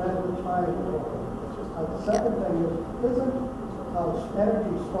 exactly. That's what's fine. The second thing is, isn't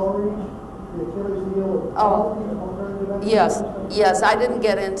energy storage the Achilles heel of all these alternative energy? Yes, I didn't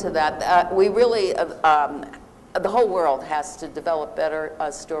get into that. We really, the whole world has to develop better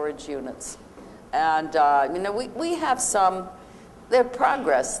storage units. And, you know, we have there's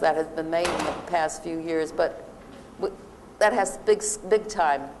progress that has been made in the past few years, but that has big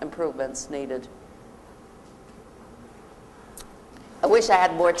time improvements needed. I wish I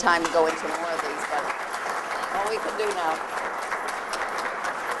had more time to go into more of these, but all we can do now.